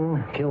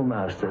losing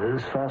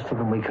killmasters faster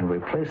than we can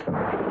replace them.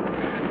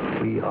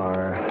 We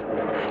are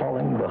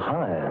falling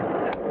behind.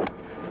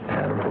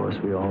 And, of course,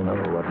 we all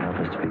know what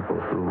happens to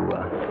people who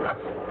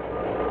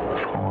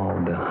fall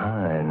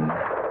behind.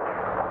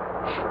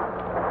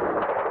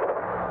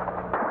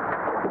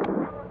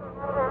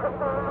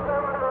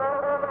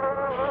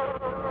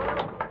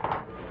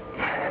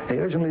 They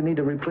urgently need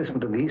a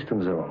replacement in the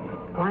Eastern Zone.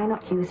 Why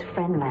not use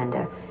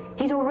Frendlander?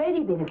 He's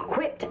already been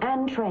equipped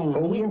and trained.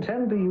 Oh, we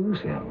intend to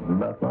use him,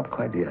 but not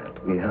quite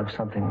yet. We have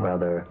something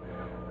rather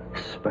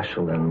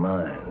special in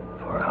mind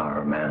for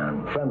our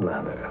man,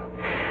 Frendlander.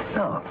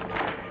 Now,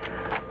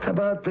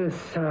 about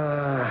this,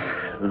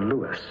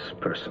 Lewis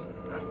person.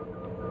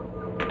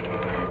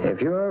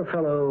 If your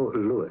fellow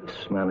Lewis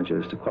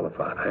manages to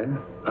qualify,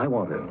 I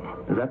want him.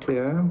 Is that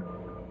clear?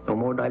 No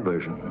more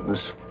diversions.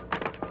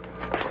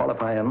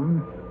 Qualify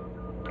him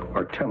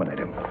or terminate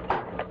him.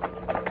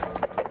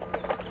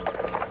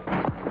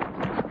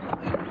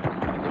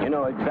 You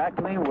know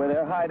exactly where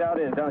their hideout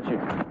is, don't you?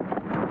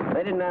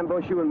 They didn't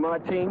ambush you and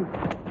Martine?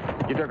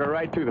 You took her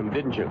right to them,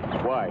 didn't you?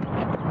 Why?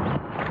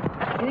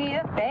 Do you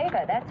a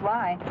favor, that's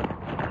why.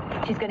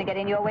 She's going to get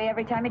in your way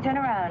every time you turn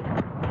around.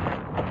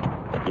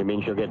 You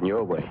mean she'll get in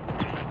your way?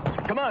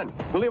 Come on,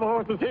 we'll leave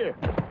our horses here.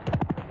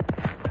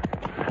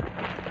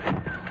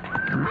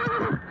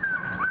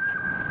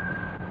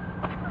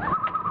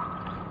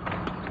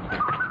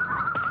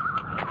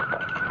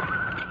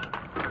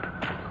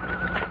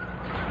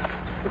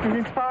 This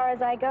is as far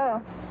as I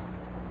go.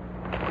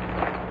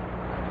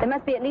 There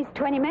must be at least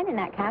 20 men in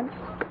that cab.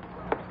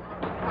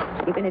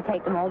 You going to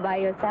take them all by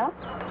yourself?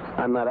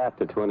 I'm not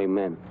after 20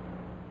 men.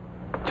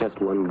 Just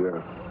one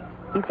girl.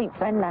 You think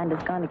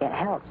Frendlander's going to get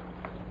help?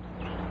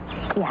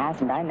 He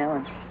hasn't, I know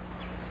him.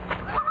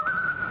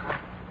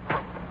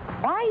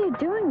 Why are you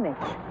doing this?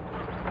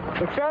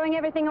 You're throwing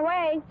everything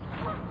away.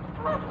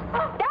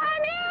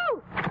 Damn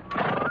you!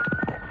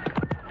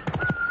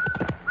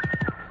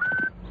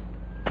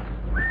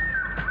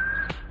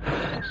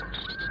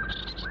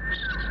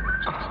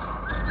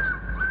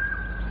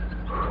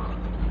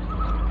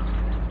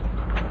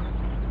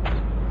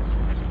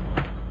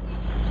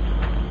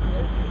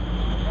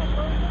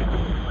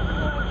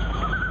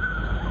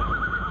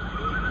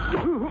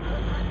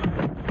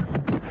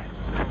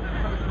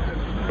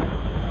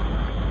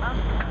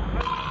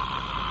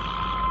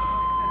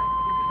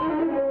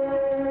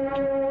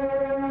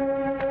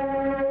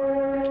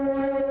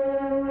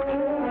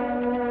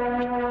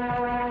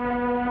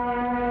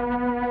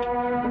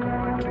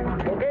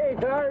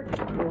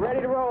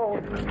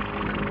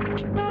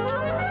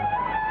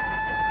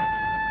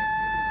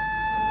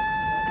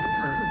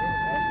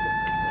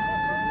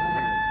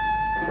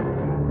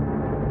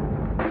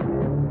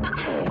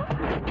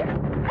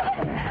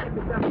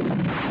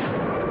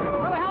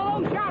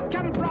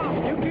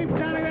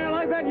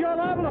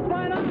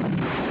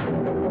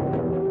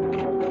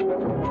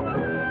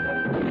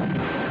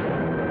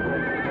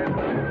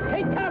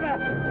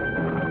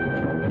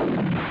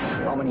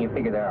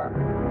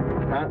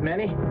 Not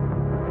many.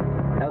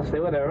 Else they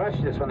would have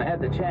rushed us when they had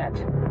the chance.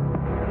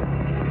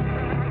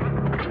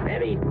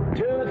 Maybe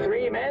 2,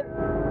 3 men.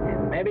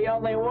 Maybe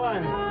only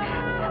one.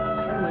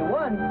 Only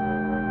one?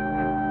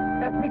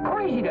 That'd be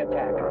crazy to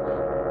attack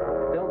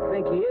us. Don't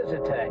think he is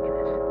attacking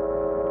us.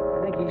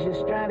 I think he's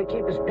just trying to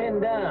keep us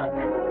pinned down.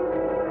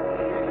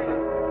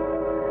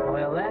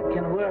 Well, that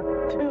can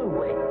work 2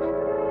 ways.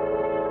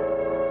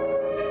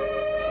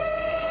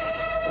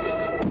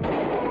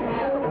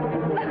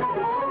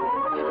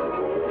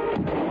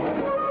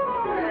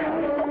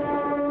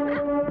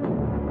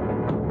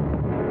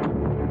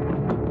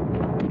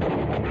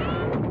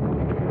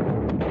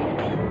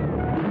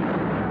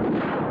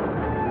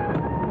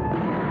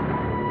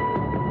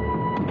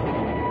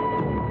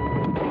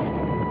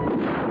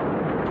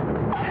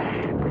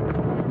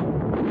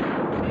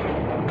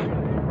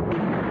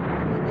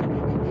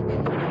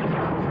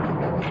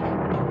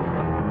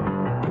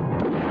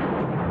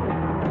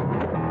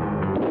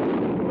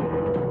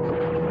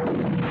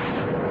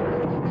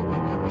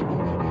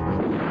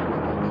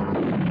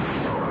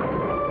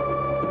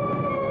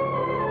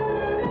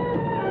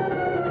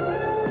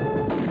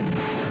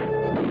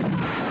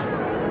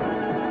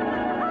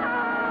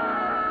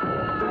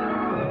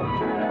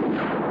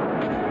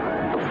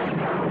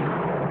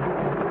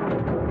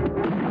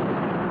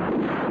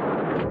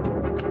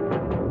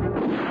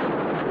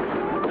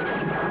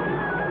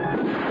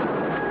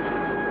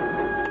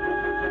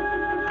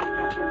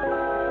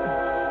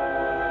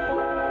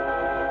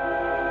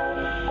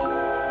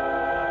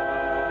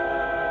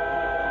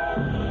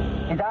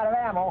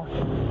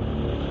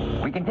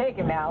 We can take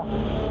him now.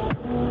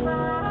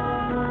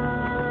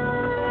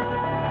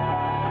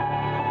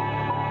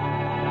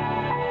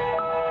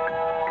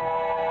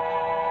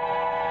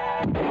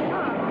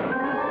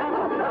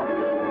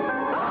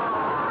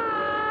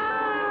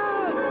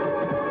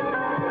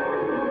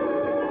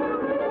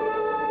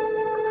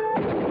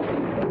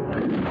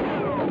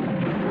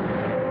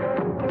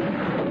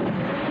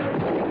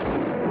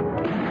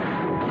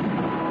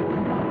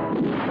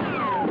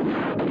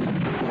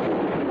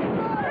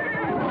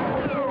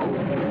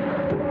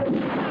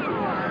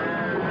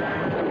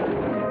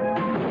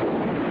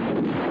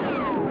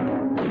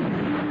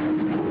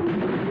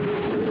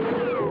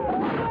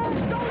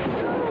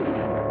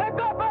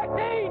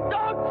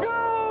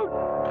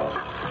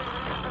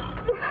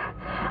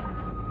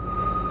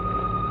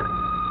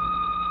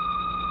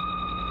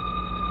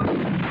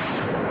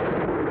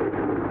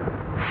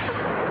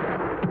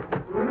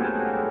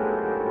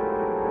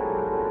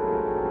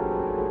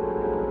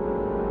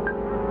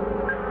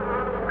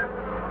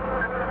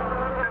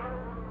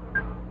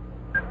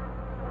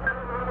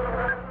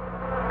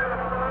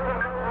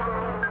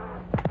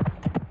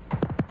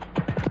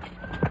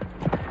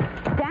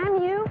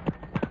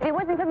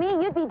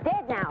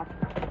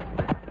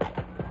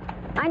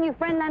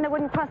 Frendlander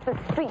wouldn't cross the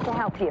street to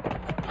help you.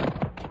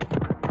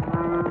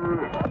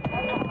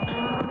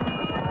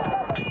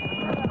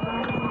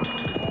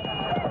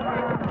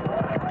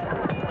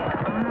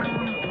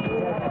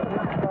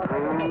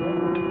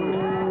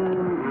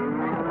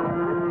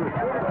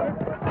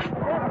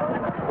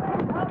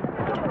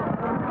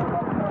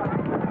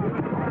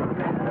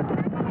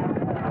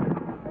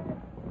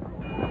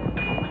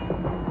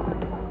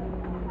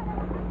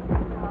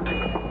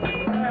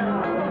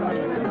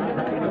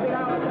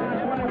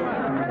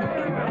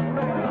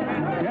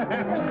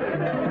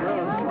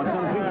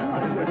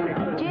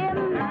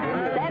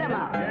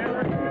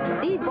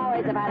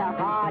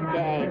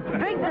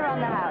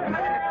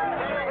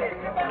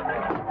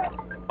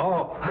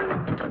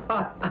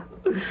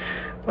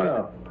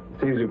 Well,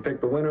 it seems you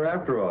picked the winner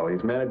after all.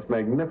 He's managed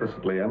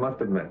magnificently, I must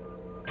admit.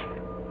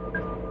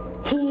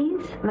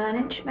 He's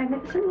managed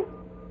magnificently?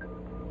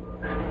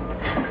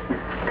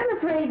 I'm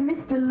afraid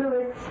Mr.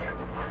 Lewis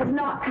has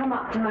not come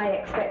up to my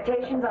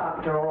expectations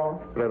after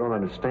all. But I don't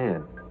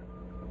understand.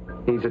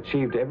 He's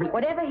achieved everything.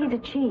 Whatever he's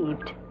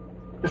achieved,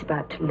 he's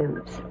about to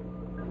lose.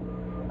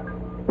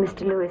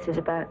 Mr. Lewis is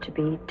about to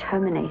be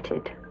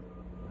terminated.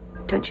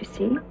 Don't you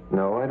see?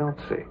 No, I don't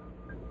see.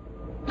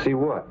 See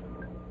what?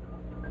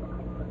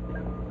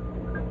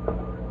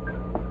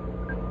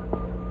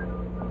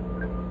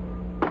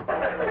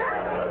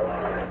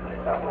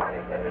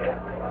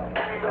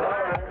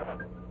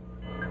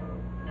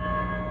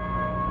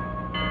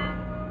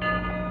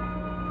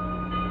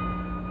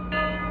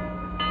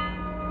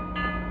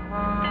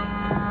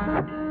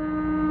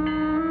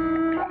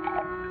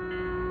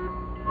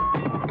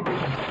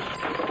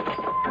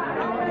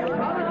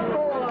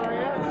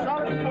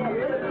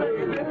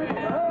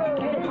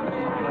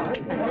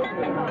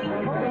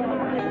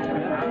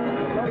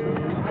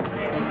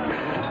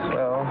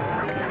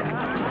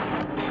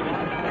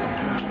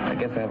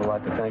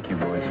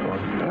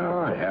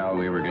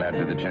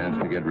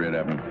 Get rid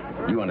of him.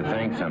 You want to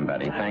thank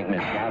somebody. Thank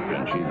Miss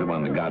Katherine. She's the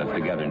one that got us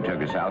together and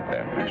took us out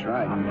there. That's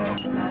right.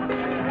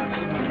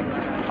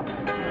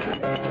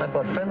 That's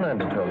what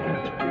Frendlander told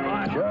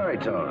you. Sure, he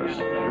told us.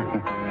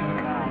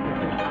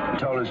 He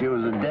told us he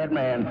was a dead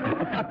man.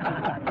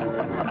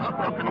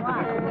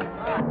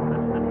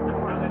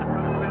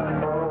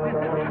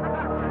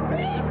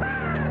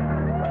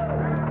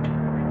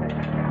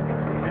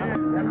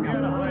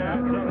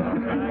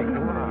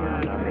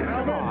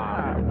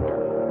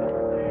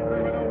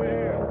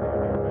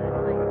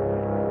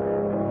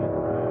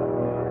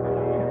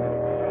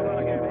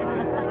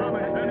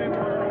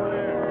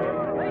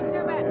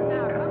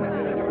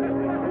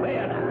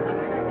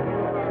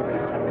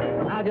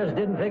 I just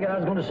didn't figure I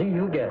was going to see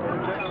you again.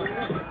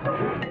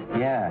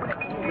 Yeah.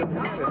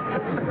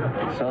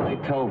 So they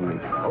told me.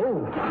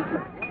 Oh.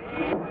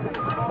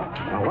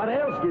 Now, what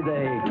else did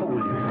they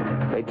told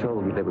you? They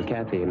told me that it was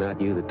Kathy and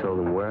not you that told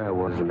them where I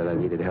was and that I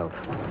needed help.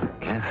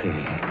 Kathy.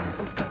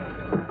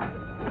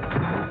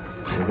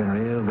 She's been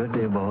real good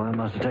to you, boy.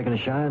 Must have taken a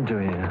shine to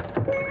you.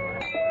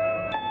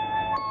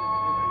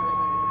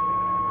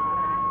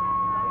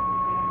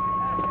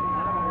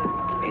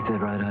 Ain't that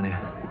right, honey?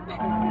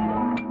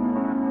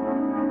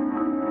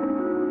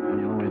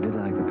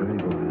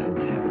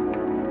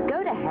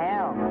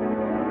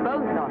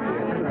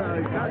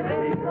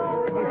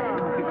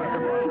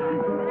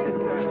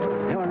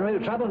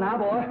 Trouble now,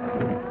 boy.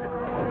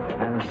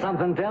 And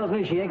something tells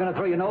me she ain't gonna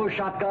throw you no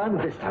shotgun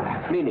this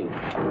time. Meaning?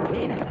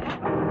 Meaning?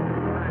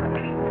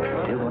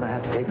 You're gonna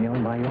have to take me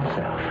on by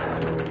yourself.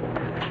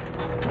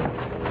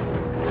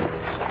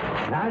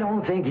 And I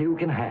don't think you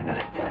can handle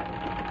it.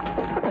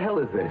 What the hell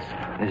is this?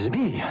 This is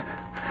me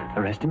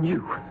arresting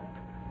you.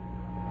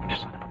 You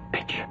son of a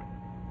bitch.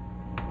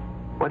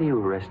 What are you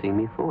arresting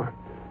me for?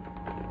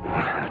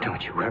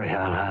 Don't you worry.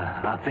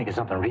 I'll think of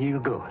something real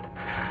good.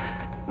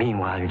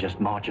 Meanwhile, you just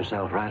march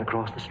yourself right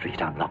across the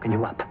street. I'm locking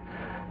you up.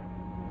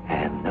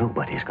 And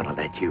nobody's gonna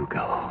let you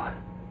go.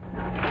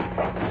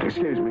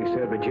 Excuse me,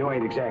 sir, but you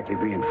ain't exactly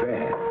being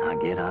fair. Now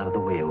get out of the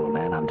way, old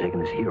man. I'm taking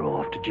this hero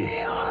off to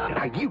jail.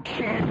 Now, you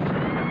can't.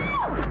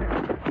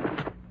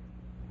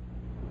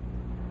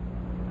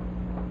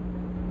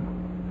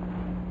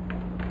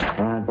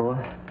 All right, boy.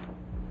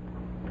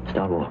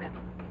 Start walking.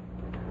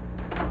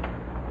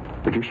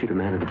 Would you shoot a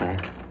man in the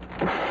back?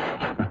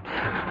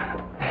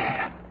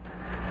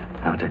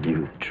 I'll tell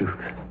you the truth.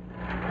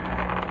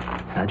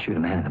 I'd shoot a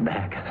man in the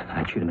back.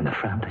 I'd shoot him in the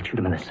front. I'd shoot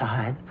him in the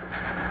side.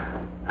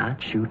 I'd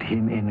shoot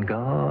him in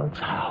God's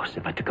house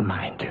if I took a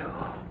mind to.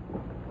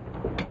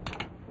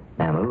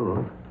 Now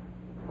move.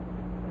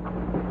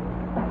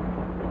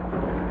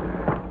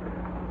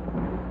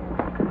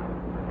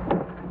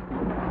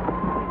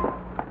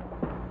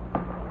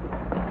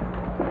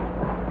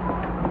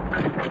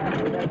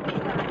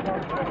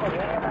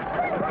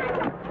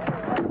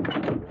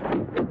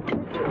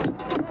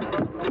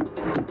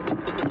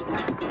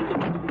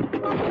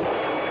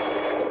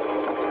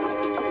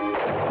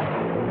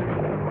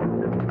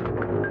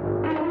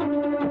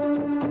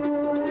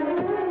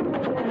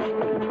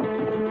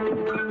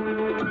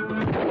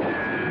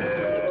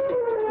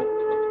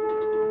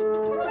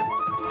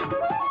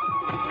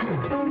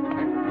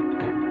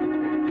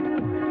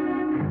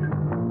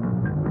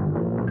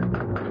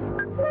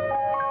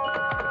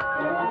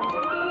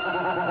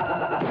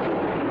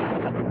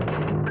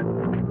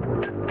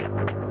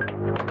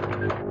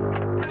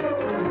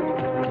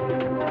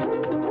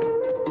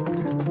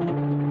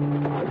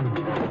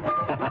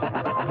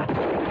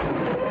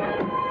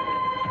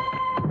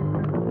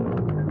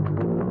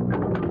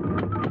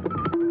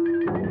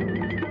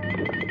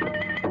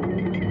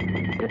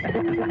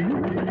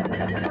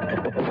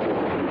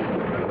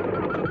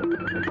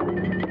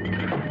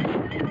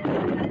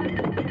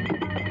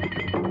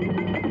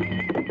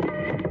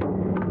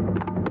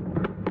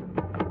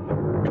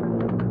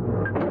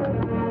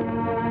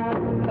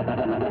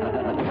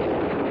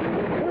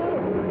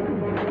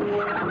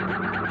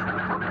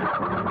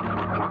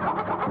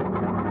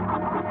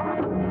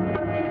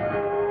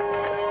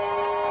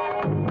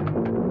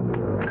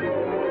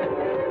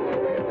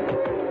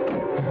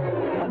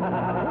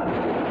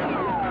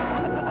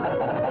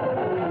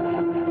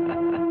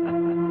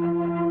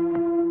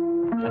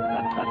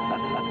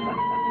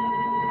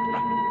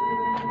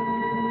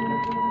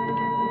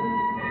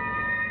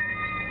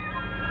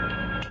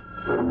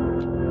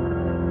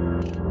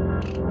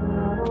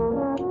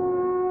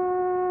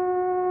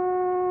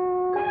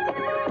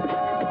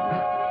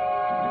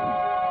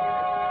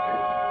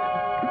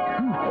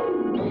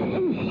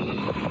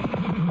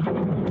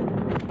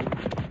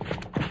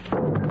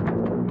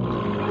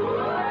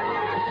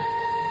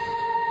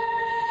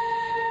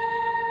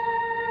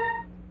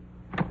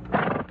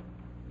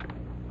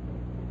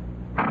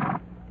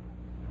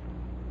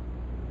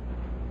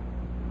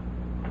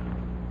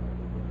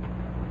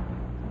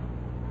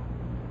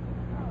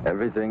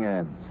 everything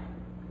ends.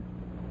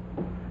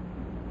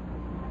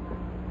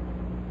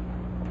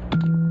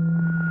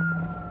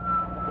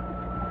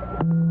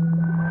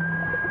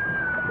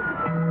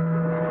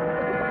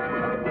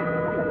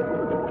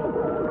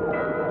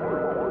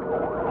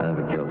 I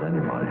haven't killed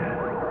anybody.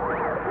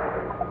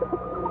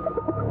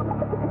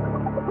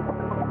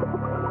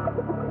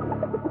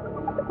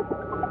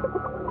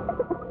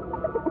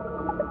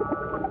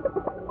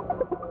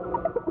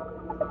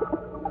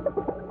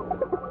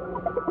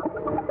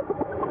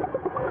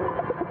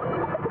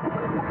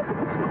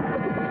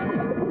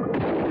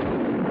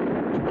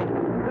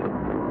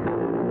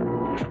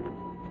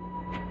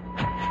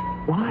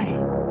 Why?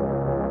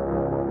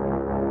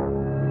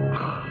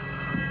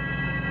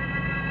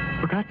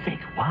 For God's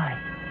sake, why?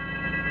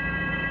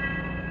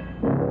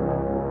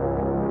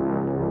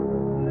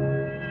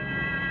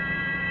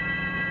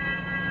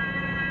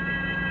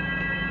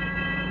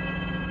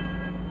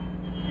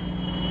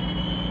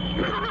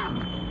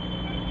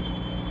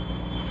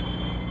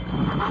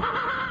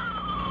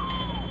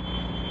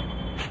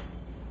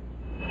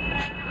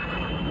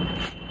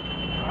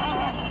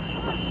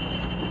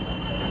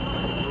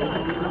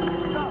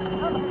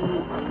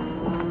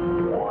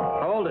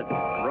 Hold it.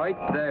 Right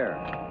there.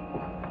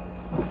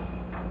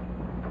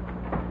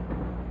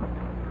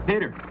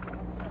 Peter,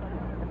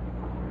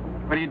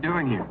 what are you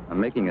doing here? I'm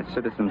making a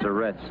citizen's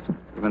arrest.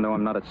 Even though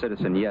I'm not a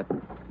citizen yet,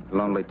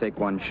 it'll only take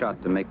one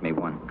shot to make me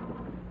one.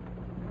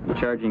 I'm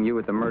charging you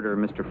with the murder of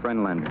Mr.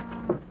 Frendlander.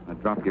 Now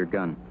drop your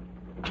gun.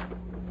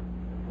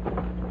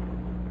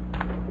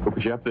 What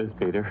put you up to this,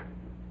 Peter?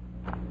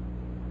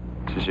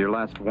 This is your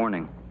last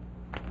warning.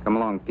 Come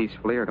along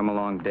peacefully or come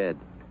along dead.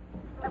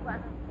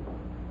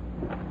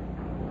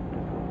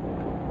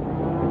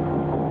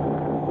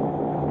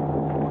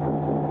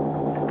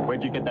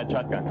 Where'd you get that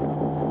shotgun?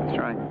 That's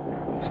right.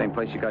 Same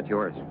place you got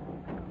yours.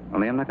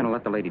 Only I'm not going to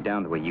let the lady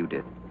down the way you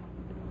did.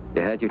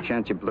 You had your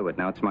chance, you blew it.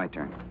 Now it's my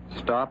turn.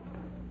 Stop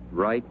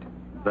right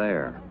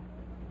there.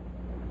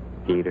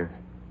 Peter.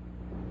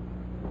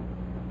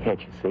 Can't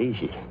you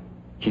see?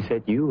 She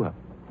set you up.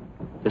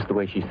 Just the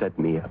way she set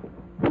me up.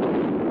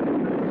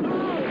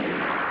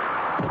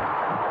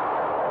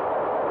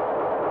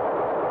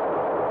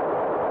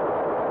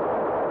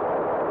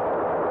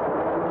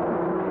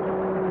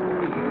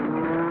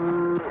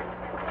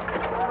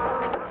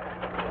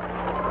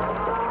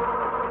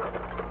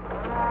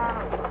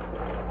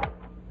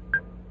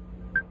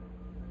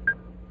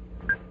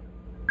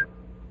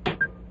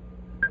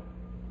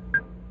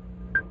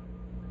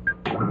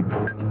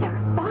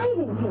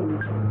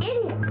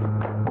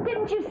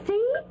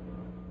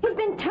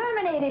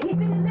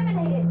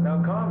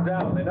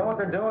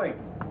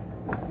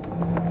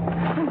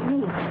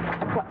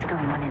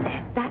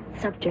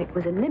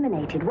 Was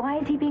eliminated. Why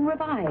is he being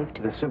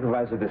revived? The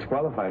supervisor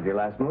disqualified your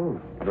last move.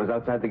 It was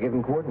outside the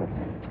given coordinates.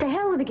 To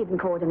hell with the given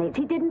coordinates.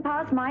 He didn't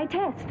pass my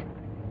test.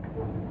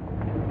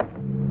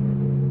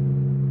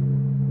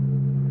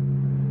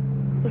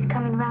 He's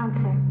coming round,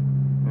 sir.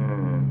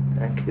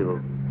 Thank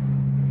you.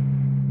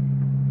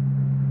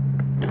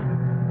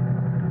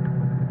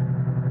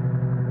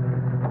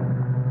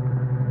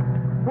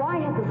 Why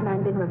has this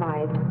man been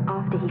revived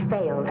after he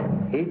failed?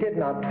 He did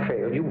not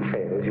fail. You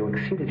failed. You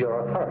exceeded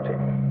your authority.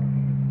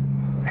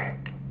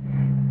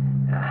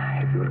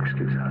 If you will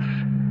excuse us,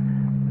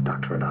 the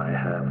doctor and I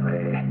have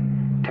a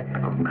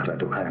technical matter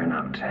to iron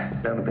out.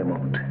 That'll be a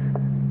moment.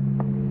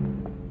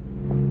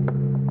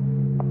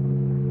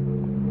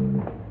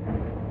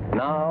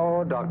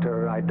 Now,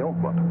 Doctor, I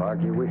don't want to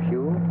argue with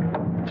you.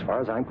 As far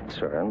as I'm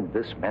concerned,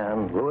 this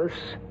man, Lewis,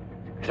 is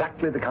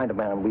exactly the kind of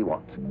man we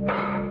want.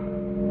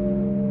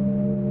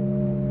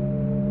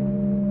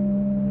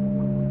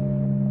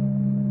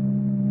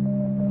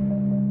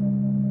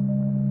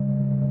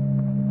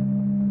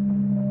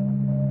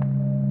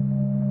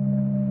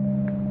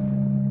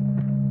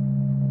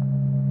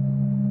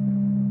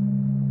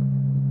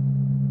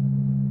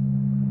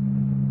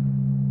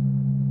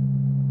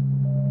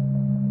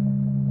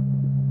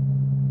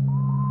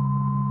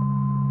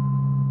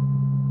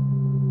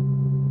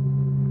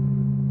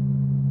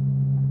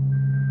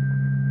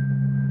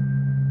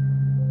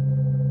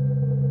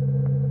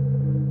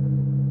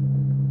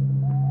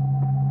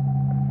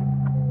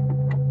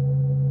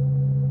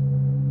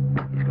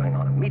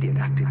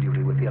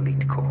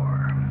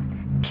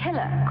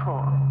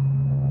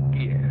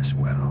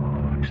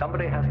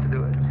 Somebody has to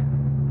do it.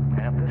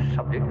 And this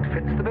subject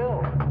fits the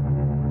bill.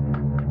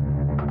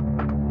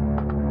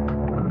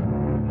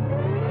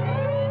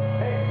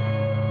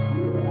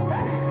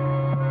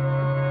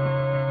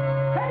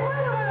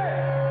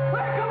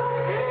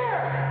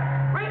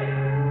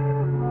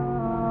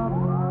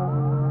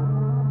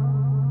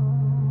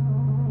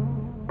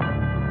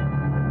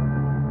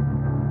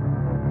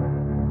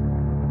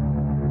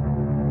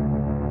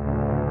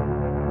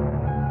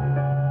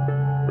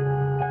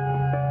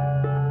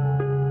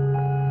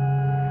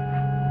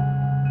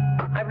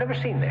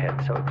 Seen the head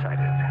so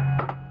excited.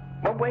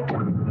 Won't wait.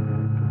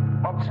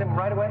 Wants him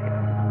right away.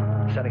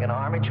 Setting an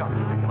army chop to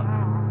pick him up.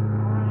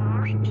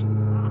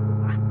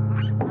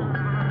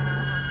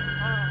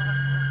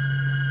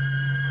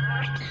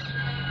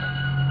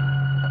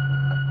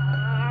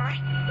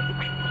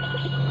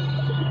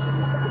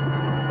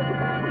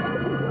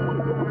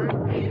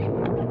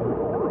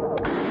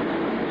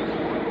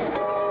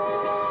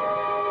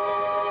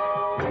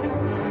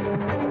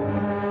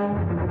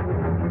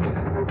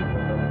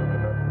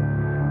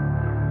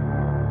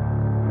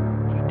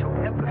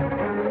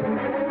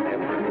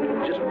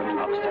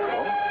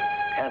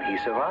 he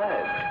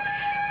survived.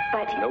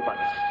 But... No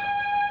buts.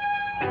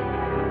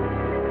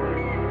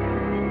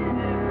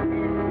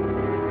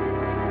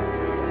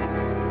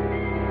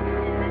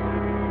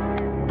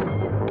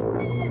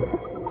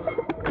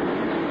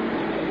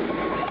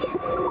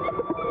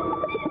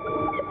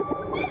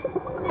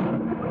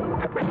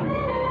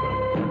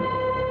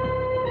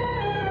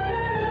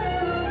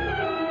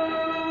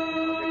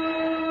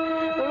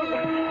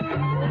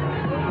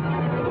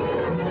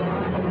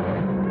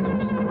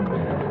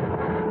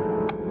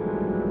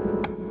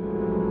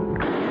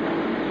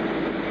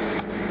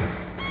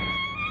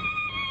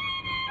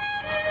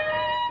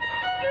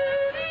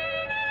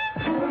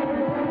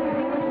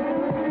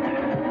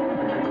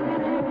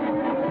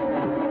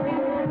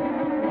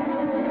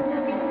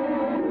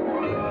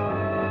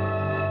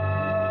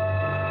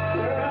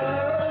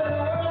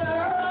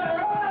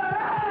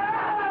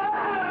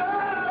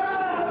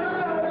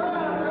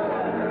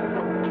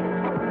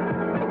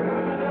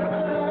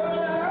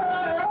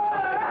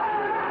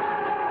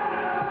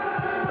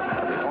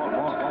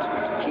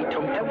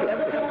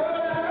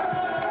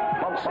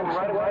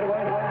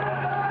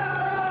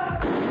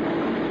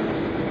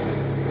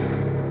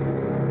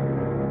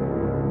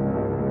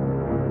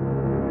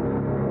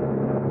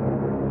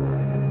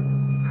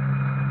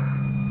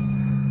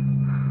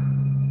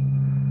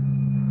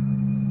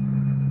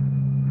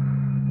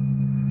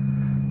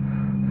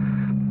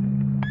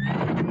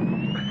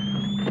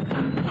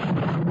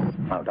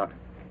 Now, Doctor,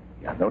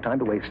 you have no time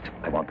to waste.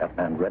 I want that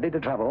man ready to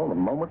travel the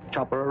moment the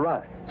chopper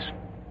arrives.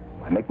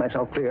 Do I make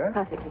myself clear?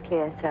 Perfectly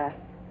clear, sir.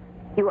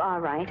 You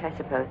are right, I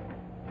suppose.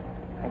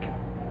 Thank you.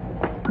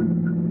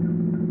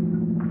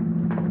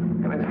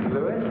 Mr.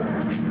 Lewis?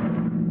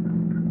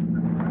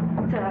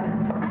 Sir.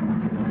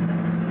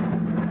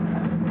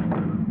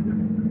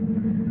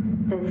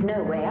 There's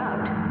no way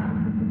out.